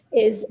really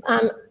is.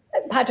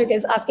 Patrick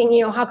is asking,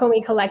 you know, how can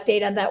we collect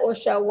data that will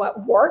show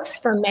what works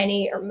for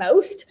many or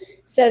most,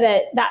 so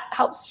that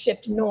helps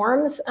shift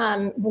norms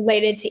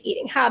related to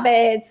eating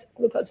habits,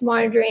 glucose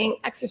monitoring,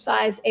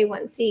 exercise,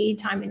 A1C,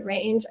 time and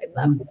range.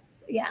 I love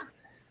this. Yeah.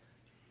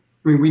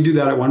 I mean, we do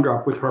that at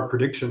OneDrop with our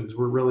predictions.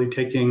 We're really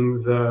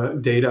taking the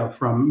data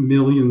from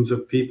millions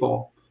of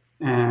people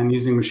and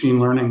using machine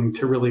learning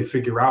to really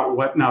figure out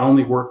what not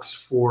only works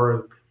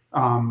for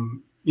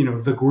you know,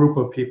 the group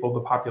of people, the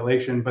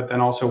population, but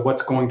then also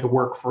what's going to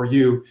work for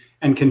you,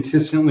 and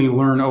consistently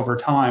learn over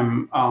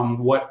time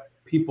what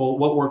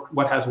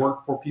has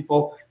worked for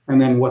people, and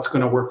then what's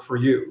going to work for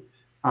you.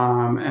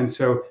 And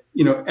so,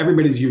 you know,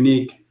 everybody's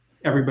unique.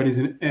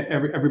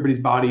 Everybody's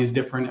body is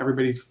different.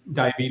 Everybody's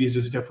diabetes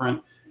is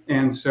different.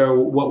 And so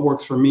what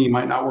works for me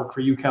might not work for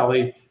you,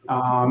 Kelly.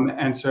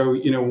 And so,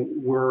 you know,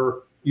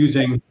 we're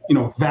using, you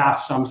know,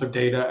 vast sums of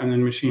data and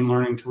then machine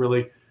learning to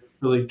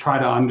really try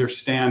to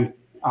understand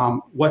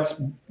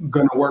what's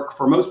going to work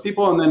for most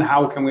people, and then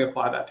how can we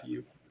apply that to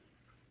you.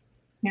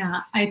 Yeah,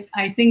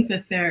 I think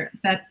that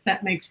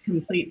that makes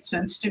complete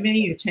sense to me.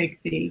 You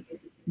take the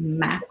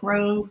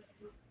macro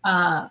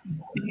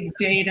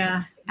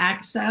data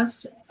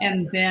access,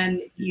 and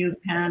then you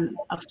can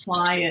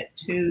apply it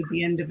to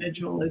the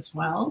individual as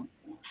well.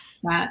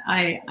 That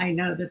I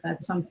know that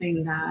that's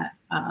something that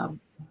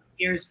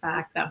years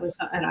back that was,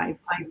 and I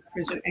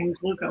presume, and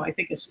Gluco I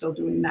think is still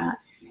doing that.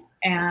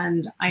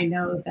 And I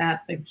know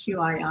that the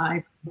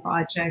QII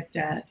project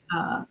at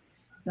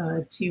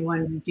the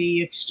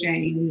T1D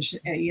exchange,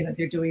 you know,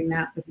 they're doing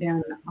that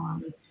within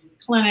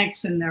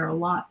clinics, and there are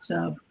lots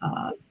of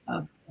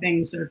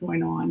things that are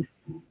going on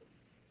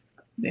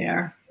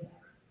there.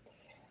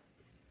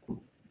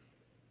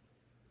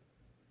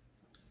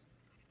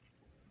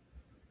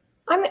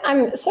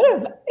 I'm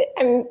sort of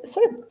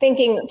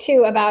thinking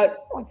too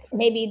about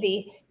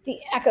maybe the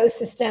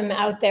ecosystem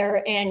out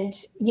there, and,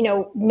 you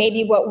know,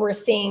 maybe what we're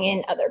seeing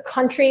in other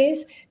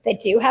countries that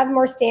do have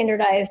more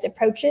standardized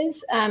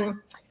approaches.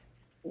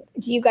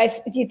 Do you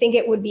think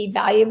it would be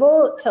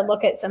valuable to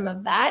look at some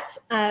of that?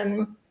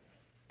 I'm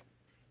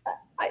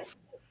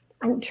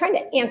trying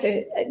to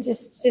answer,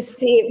 just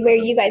see where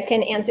you guys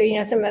can answer, you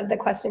know, some of the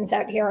questions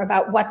out here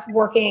about what's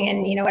working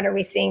and, you know, what are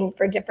we seeing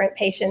for different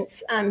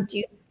patients. Do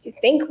you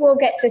think we'll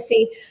get to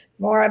see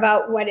more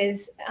about what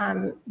is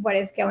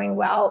going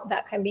well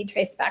that can be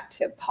traced back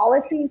to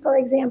policy, for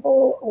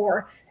example,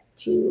 or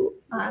to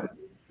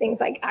things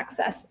like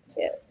access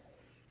to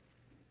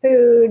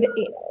food?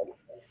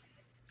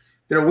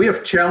 You know, we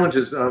have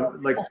challenges,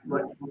 like a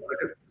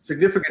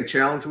significant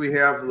challenge we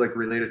have, like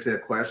related to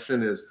that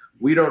question, is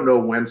we don't know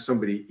when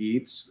somebody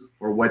eats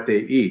or what they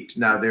eat.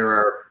 Now, there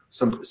are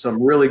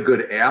some really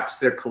good apps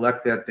that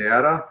collect that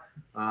data.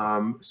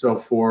 So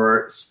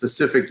for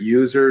specific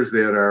users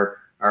that are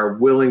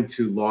willing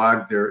to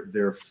log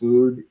their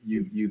food,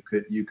 you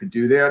could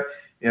do that.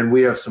 And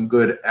we have some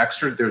good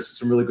there's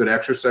some really good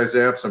exercise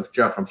apps.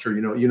 Jeff, I'm sure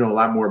you know a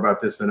lot more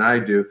about this than I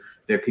do,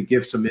 that could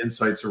give some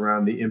insights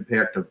around the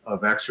impact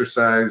of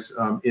exercise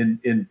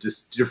in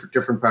just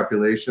different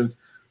populations.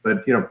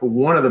 But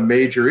one of the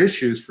major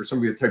issues for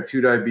somebody with type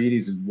 2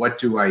 diabetes is, what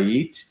do I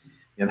eat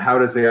and how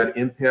does that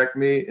impact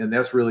me? And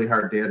that's really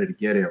hard data to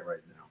get at right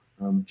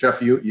now.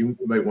 Jeff, you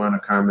might want to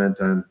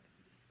comment on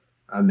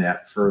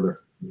that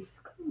further.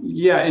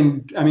 Yeah,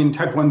 and I mean,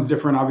 type 1 is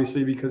different,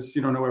 obviously, because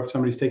you don't know if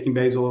somebody's taking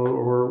basal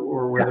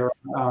or whether.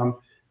 Yeah.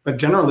 But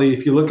generally,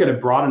 if you look at a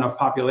broad enough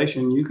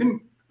population, you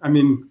can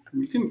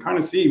kind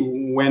of see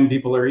when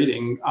people are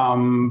eating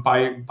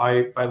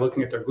by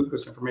looking at their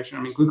glucose information.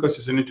 I mean, glucose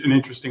is an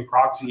interesting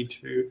proxy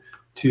to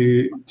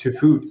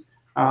food.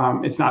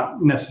 It's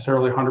not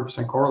necessarily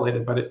 100%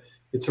 correlated, but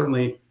it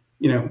certainly,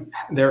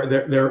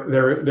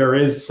 there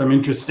is some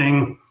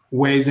interesting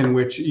ways in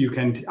which you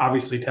can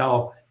obviously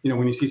tell,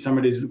 when you see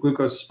somebody's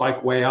glucose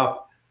spike way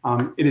up,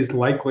 it is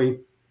likely,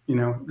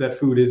 that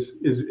food is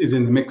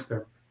in the mix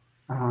there.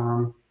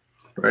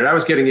 Right. I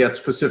was getting at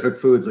specific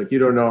foods. Like, you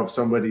don't know if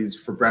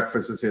somebody's for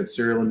breakfast has had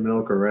cereal and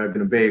milk or egg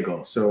and a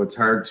bagel. So it's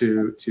hard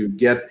to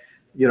get,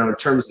 in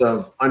terms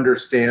of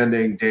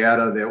understanding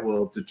data that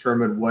will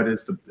determine what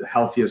is the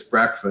healthiest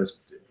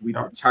breakfast.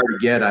 It's hard to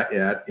get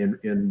at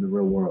in the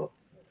real world.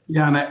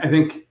 Yeah, and I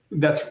think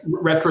that's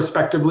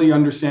retrospectively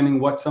understanding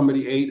what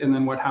somebody ate and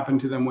then what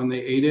happened to them when they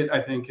ate it, I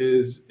think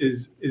is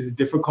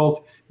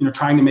difficult.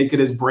 Trying to make it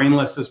as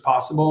brainless as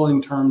possible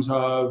in terms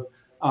of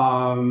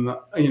making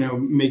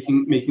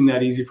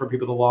that easy for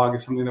people to log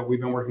is something that we've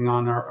been working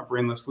on, our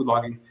brainless food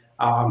logging.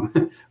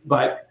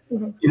 But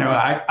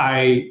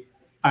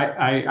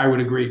I would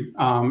agree.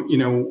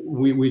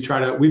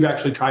 We've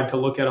actually tried to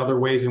look at other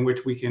ways in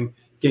which we can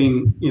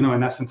gain,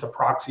 in essence, a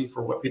proxy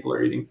for what people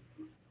are eating.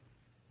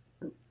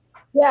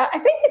 Yeah, I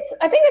think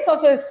it's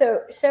also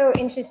so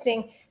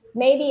interesting.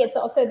 Maybe it's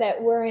also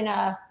that we're in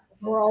a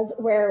world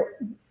where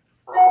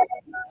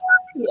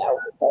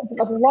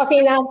wasn't lucky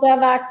enough to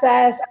have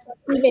access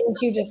even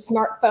to just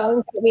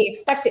smartphones. We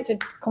expect it to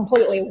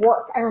completely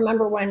work. I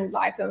remember when the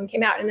iPhone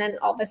came out and then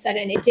all of a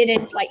sudden it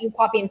didn't let you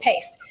copy and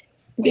paste.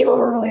 People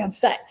were really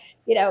upset.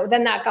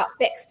 Then that got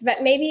fixed.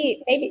 But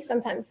maybe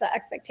sometimes the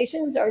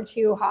expectations are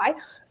too high.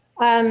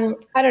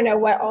 I don't know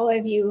what all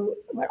of you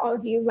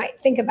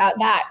might think about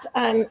that,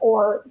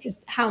 or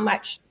just how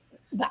much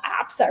the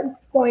apps are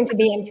going to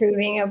be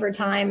improving over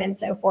time and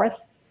so forth.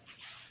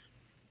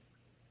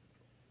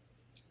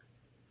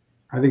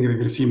 I think you're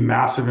going to see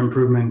massive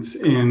improvements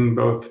in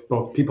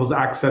both people's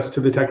access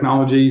to the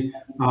technology,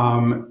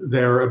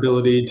 their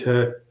ability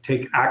to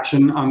take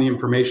action on the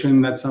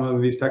information that some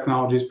of these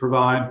technologies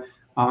provide,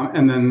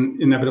 and then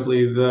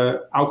inevitably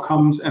the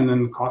outcomes and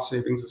then the cost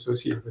savings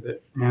associated with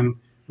it. And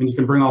when you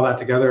can bring all that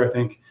together, I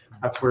think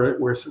that's where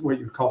what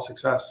you call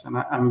success. And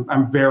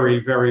I'm very,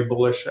 very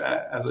bullish,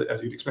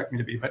 as you'd expect me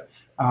to be, but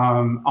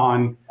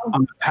on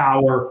the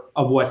power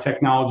of what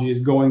technology is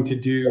going to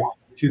do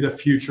to the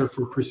future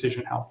for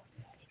precision health.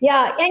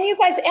 Yeah, and you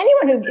guys,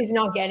 anyone who is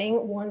not getting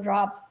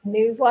OneDrop's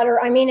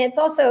newsletter, I mean, it's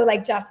also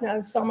like Jeff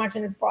knows so much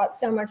and has brought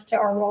so much to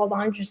our world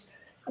on just,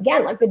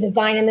 again, like the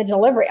design and the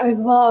delivery. I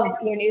love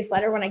your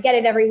newsletter. When I get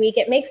it every week,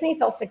 it makes me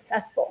feel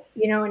successful,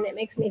 and it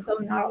makes me feel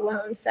not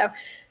alone. So,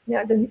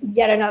 it's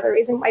yet another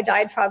reason why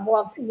diaTribe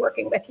loves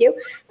working with you.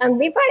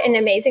 We've got an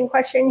amazing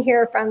question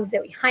here from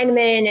Zoe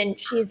Heineman, and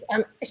she's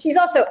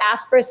also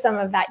asked for some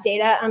of that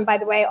data. By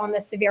the way, on the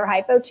severe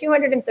hypo,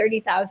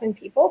 230,000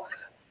 people.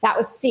 That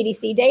was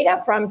CDC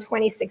data from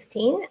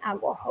 2016.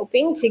 We're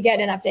hoping to get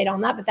an update on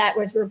that, but that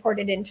was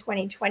reported in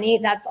 2020.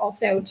 That's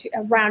also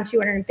around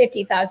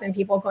 250,000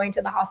 people going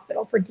to the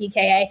hospital for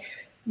DKA.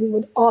 We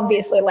would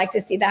obviously like to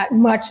see that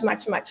much,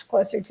 much, much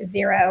closer to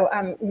zero.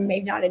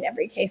 Maybe not in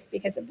every case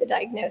because of the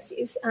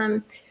diagnoses,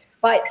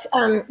 but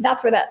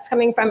that's where that's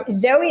coming from.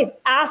 Zoe's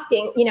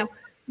asking,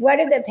 what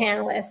do the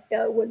panelists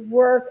feel would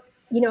work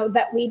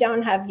that we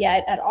don't have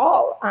yet at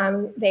all?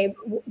 They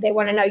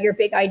want to know your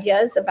big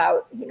ideas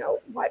about,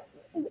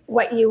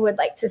 what you would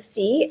like to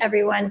see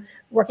everyone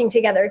working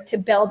together to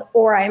build,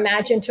 or I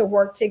imagine to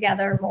work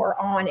together more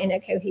on in a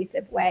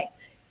cohesive way.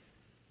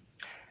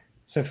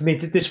 So for me,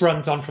 this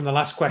runs on from the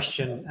last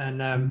question.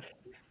 And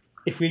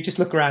if we just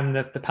look around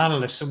the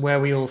panelists and where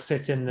we all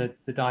sit in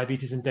the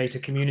diabetes and data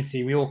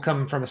community, we all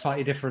come from a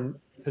slightly different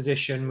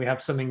position. We have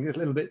something a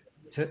little bit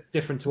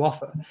different to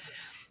offer.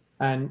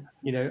 And,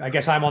 I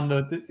guess I'm on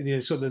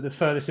the sort of the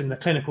furthest in the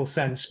clinical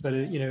sense, but,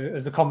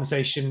 as the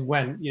conversation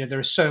went, there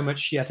is so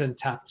much yet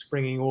untapped,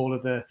 bringing all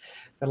of the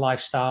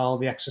lifestyle,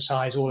 the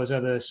exercise, all those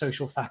other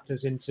social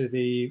factors into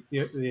the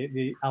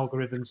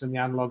algorithms and the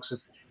analogs of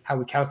how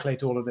we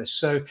calculate all of this.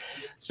 So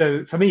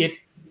for me,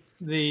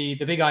 the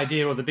big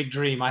idea or the big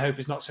dream, I hope,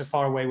 is not so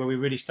far away, where we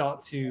really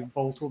start to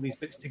bolt all these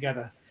bits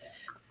together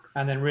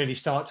and then really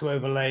start to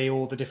overlay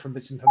all the different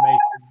bits of information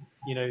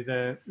you know,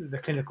 the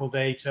clinical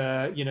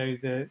data, you know,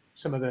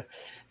 some of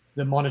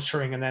the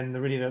monitoring, and then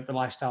the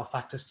lifestyle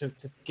factors to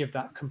give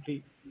that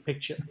complete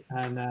picture.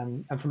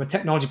 And from a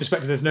technology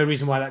perspective, there's no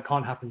reason why that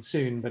can't happen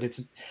soon, but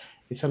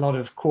it's a lot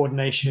of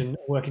coordination,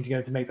 working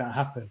together to make that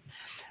happen.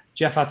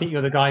 Jeff, I think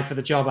you're the guy for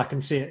the job. I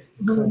can see it.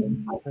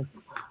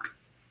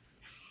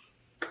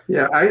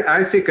 Yeah,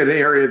 I think an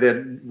area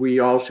that we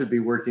all should be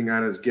working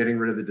on is getting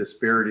rid of the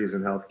disparities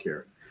in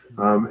healthcare.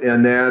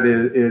 And that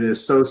it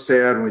is so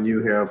sad when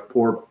you have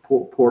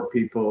poor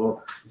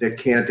people that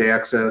can't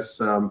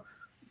access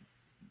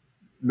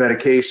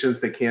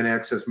medications, they can't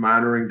access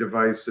monitoring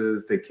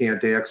devices, they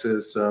can't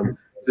access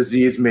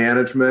disease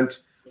management,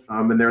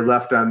 and they're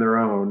left on their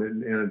own.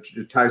 And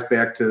it ties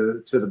back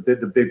to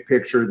the big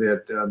picture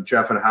that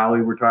Jeff and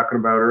Holly were talking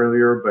about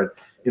earlier. But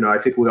I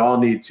think we all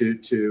need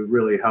to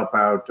really help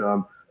out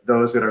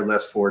those that are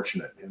less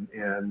fortunate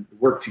and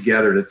work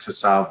together to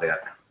solve that.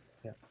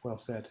 Yeah, well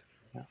said.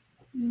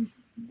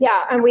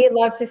 Yeah, and we'd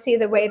love to see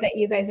the way that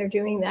you guys are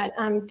doing that,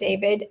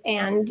 David,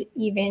 and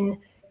even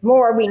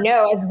more, we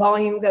know as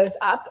volume goes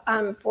up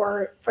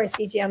for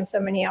CGM, so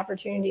many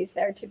opportunities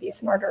there to be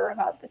smarter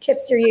about the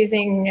chips you're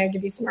using, to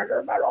be smarter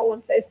about all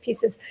of those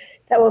pieces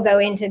that will go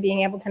into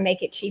being able to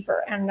make it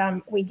cheaper.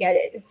 And we get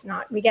it.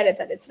 We get it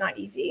that it's not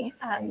easy,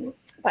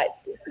 but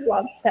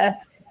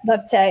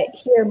love to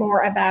hear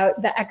more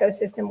about the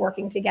ecosystem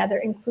working together,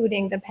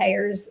 including the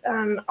payers,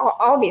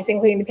 obviously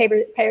including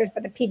the payers,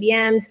 but the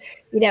PBMs,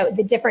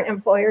 the different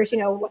employers,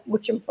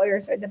 which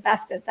employers are the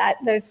best at that.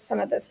 Some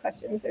of those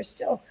questions are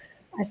still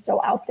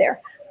out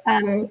there.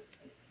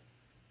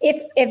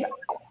 If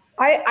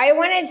I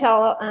want to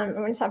tell, I'm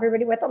going to tell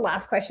everybody what the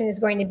last question is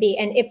going to be,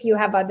 and if you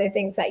have other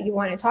things that you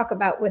want to talk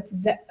about with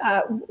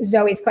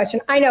Zoe's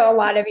question. I know a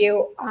lot of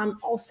you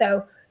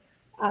also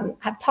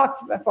have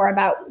talked before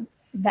about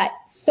that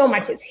so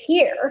much is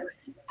here,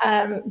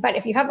 but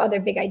if you have other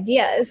big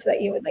ideas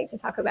that you would like to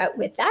talk about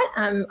with that,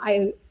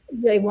 I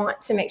really want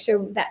to make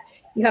sure that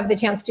you have the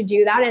chance to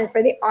do that. And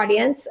for the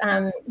audience,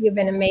 you've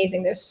been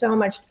amazing. There's so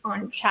much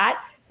on chat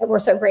that we're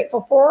so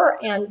grateful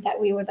for, and that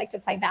we would like to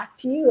play back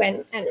to you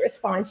and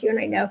respond to. And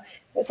I know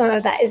that some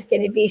of that is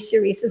going to be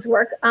Sharice's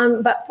work.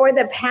 But for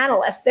the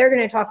panelists, they're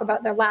going to talk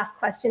about their last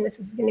question. This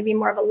is going to be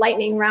more of a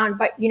lightning round,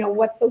 but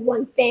what's the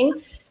one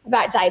thing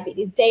about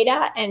diabetes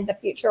data and the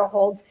future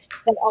holds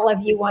that all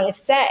of you want to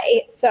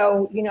say?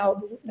 So,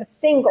 the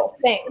single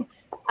thing,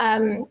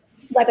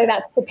 whether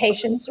that's the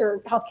patients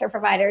or healthcare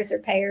providers or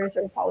payers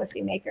or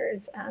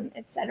policymakers,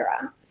 et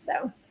cetera.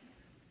 So.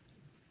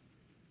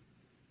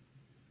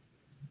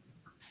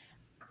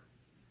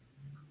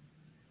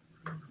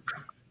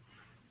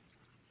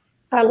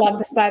 I love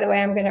this, by the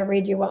way. I'm going to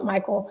read you what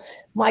Michael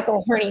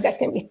Herney, you guys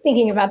can be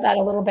thinking about that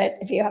a little bit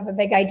if you have a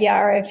big idea,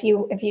 or if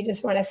you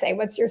just want to say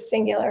what's your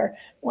singular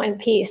one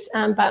piece.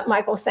 But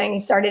Michael's saying he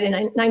started in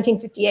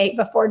 1958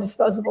 before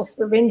disposable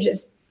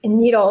syringes and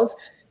needles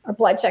or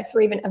blood checks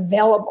were even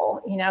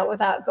available,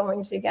 without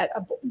going to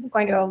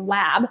a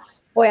lab,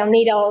 oil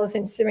needles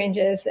and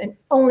syringes, and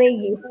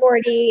only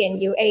U40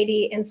 and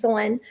U80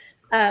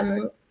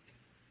 insulin.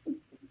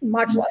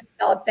 Much less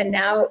developed than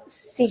now.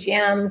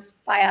 CGMs,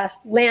 Bias,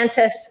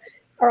 Lantus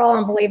are all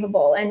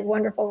unbelievable and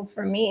wonderful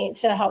for me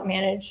to help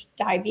manage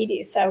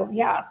diabetes. So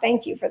yeah,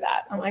 thank you for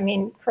that.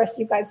 Chris,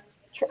 you guys,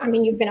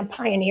 you've been a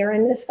pioneer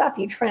in this stuff.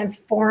 You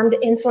transformed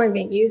insulin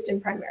being used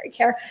in primary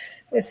care.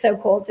 It was so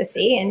cool to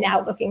see. And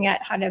now looking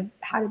at how to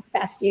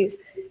best use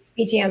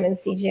BGM and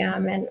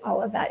CGM and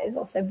all of that is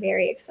also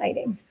very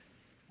exciting.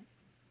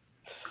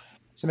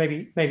 So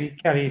maybe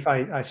Kelly, if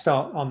I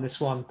start on this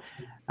one.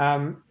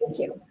 Thank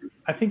you.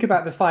 I think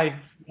about the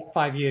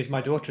five years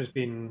my daughter has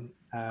been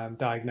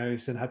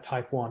diagnosed and had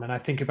type 1, and I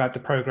think about the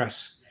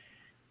progress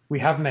we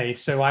have made.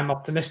 So I'm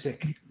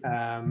optimistic,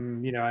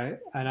 and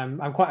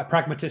I'm quite a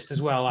pragmatist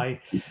as well.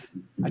 I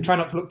try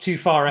not to look too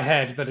far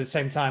ahead, but at the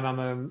same time,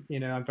 I'm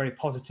very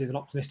positive and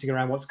optimistic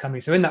around what's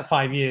coming. So in that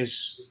 5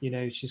 years,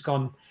 she's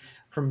gone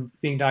from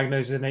being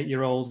diagnosed as an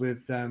 8-year-old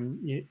with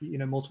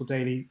multiple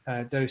daily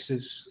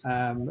doses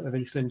of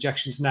insulin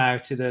injections now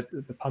to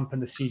the pump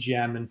and the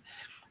CGM, and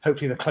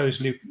hopefully the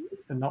closed loop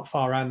and not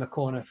far around the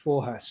corner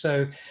for her.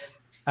 So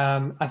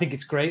I think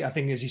it's great. I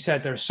think, as you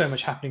said, there's so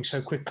much happening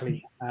so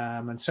quickly,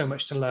 and so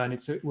much to learn.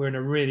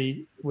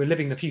 We're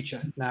living the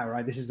future now,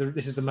 right? This is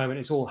the moment.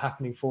 It's all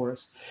happening for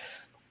us.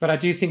 But I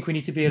do think we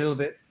need to be a little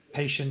bit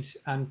patient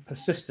and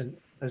persistent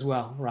as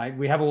well, right?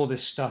 We have all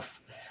this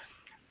stuff.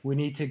 We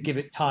need to give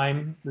it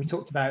time. We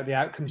talked about the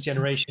outcomes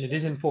generation. It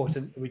is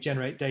important that we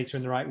generate data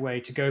in the right way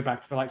to go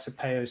back to the likes of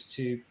payers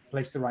to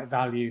place the right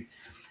value,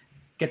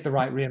 get the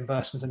right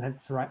reimbursement, and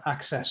hence the right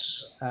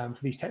access for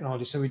these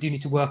technologies. So we do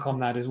need to work on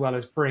that, as well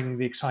as bring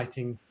the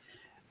exciting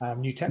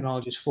new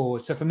technologies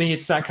forward. So for me,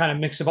 it's that kind of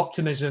mix of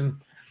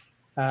optimism,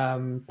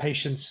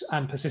 patience,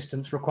 and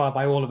persistence required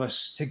by all of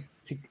us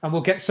and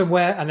we'll get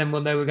somewhere, and then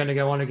we'll know we're going to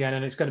go on again,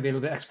 and it's going to be a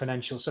little bit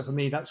exponential. So for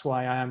me, that's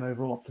why I am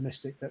overall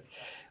optimistic that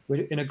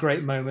we're in a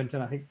great moment.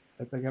 And I think,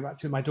 if I go back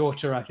to my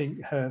daughter, I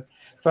think her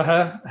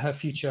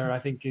future, I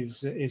think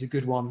is a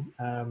good one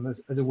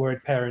as a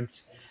worried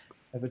parent.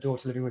 the door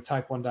to living with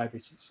type 1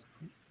 diabetes?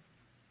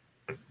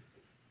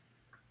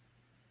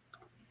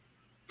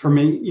 For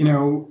me, you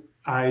know,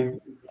 I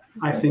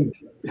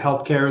think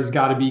healthcare has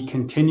got to be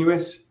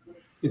continuous,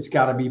 it's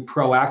got to be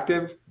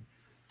proactive,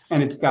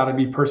 and it's got to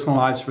be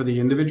personalized for the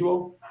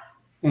individual.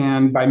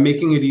 And by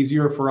making it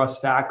easier for us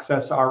to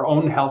access our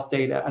own health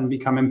data and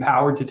become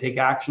empowered to take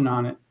action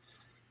on it,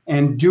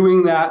 and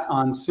doing that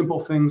on simple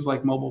things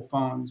like mobile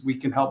phones, we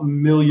can help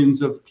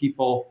millions of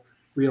people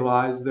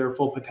realize their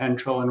full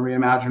potential and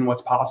reimagine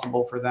what's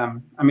possible for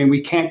them. I mean,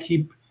 we can't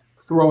keep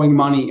throwing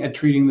money at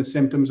treating the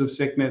symptoms of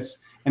sickness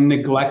and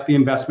neglect the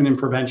investment in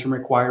prevention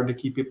required to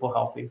keep people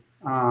healthy.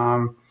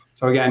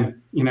 So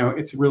again, you know,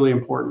 it's really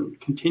important,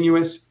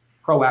 continuous,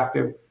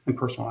 proactive, and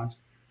personalized.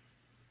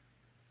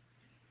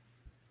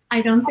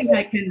 I don't think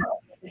I can.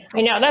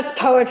 I know, that's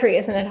poetry,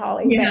 isn't it,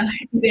 Holly? Yeah,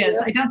 it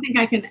is. I don't think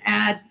I can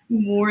add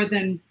more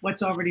than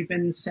what's already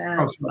been said.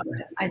 But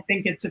I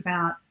think it's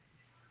about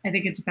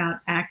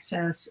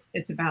access,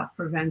 it's about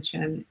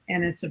prevention,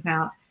 and it's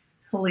about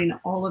pulling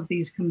all of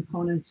these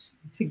components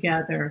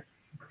together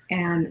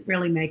and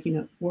really making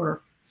it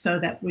work so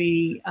that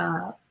we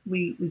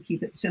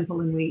keep it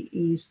simple and we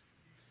ease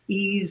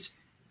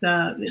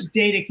the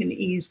data can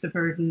ease the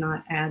burden,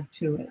 not add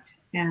to it.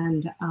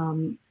 And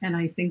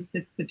I think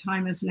that the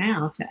time is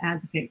now to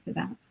advocate for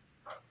that.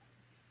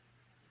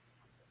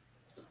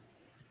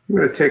 I'm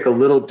going to take a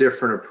little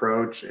different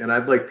approach, and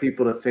I'd like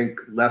people to think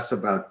less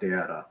about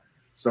data.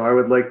 So I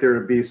would like there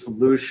to be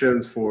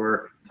solutions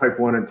for type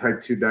 1 and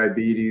type 2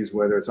 diabetes,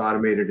 whether it's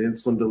automated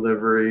insulin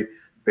delivery,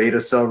 beta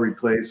cell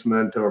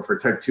replacement, or for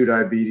type 2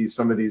 diabetes,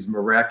 some of these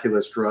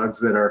miraculous drugs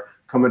that are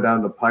coming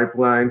down the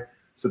pipeline,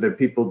 so that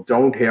people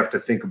don't have to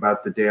think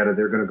about the data.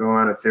 They're going to go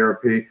on a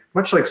therapy,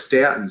 much like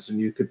statins, and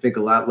you could think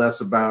a lot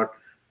less about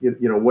you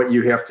know what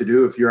you have to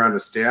do if you're on a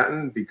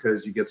statin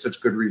because you get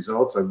such good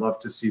results. I'd love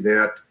to see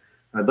that.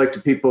 I'd like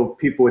to people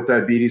with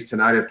diabetes to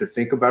not have to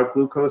think about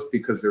glucose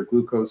because their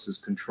glucose is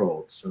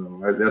controlled.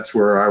 So that's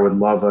where I would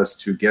love us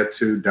to get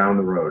to down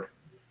the road.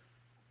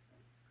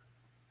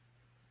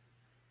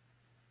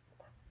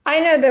 I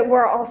know that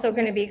we're also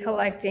going to be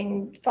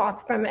collecting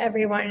thoughts from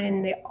everyone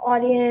in the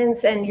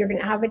audience, and you're going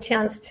to have a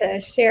chance to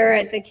share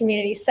at the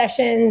community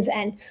sessions.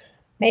 And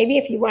maybe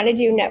if you want to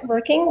do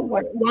networking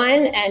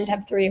one and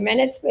have 3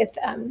 minutes with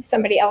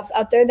somebody else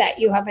out there that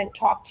you haven't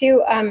talked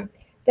to,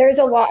 there's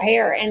a lot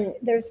here, and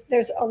there's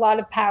a lot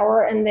of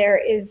power, and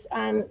there's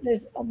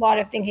a lot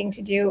of thinking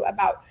to do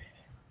about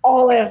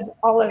all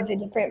of the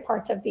different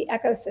parts of the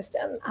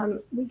ecosystem.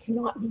 We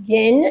cannot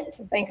begin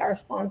to thank our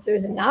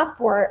sponsors enough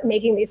for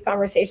making these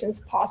conversations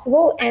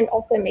possible and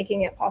also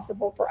making it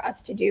possible for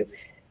us to do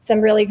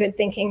some really good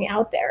thinking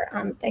out there.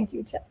 Thank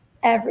you to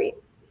every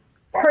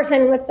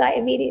person with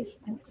diabetes,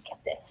 I'm gonna get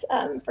this,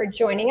 for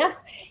joining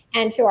us,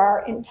 and to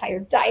our entire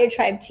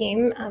diaTribe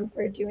team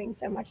for doing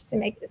so much to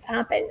make this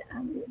happen.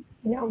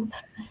 You know,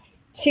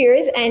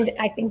 cheers, and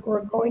I think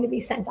we're going to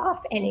be sent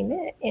off any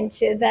minute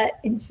into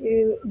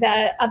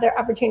the other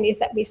opportunities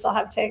that we still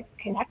have to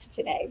connect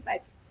today.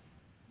 But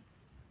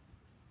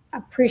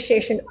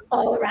appreciation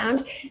all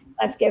around.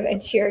 Let's give a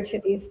cheer to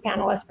these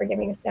panelists for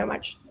giving so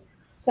much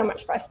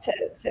for us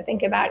to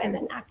think about and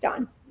then act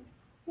on.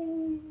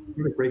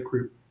 What a great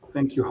group.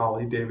 Thank you,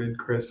 Holly, David,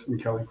 Chris,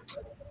 and Kelly.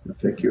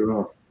 Thank you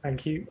all.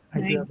 Thank you.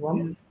 Thank you,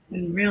 everyone.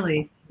 And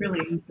really, really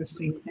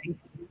interesting. Thank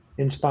you.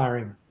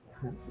 Inspiring.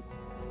 Yeah.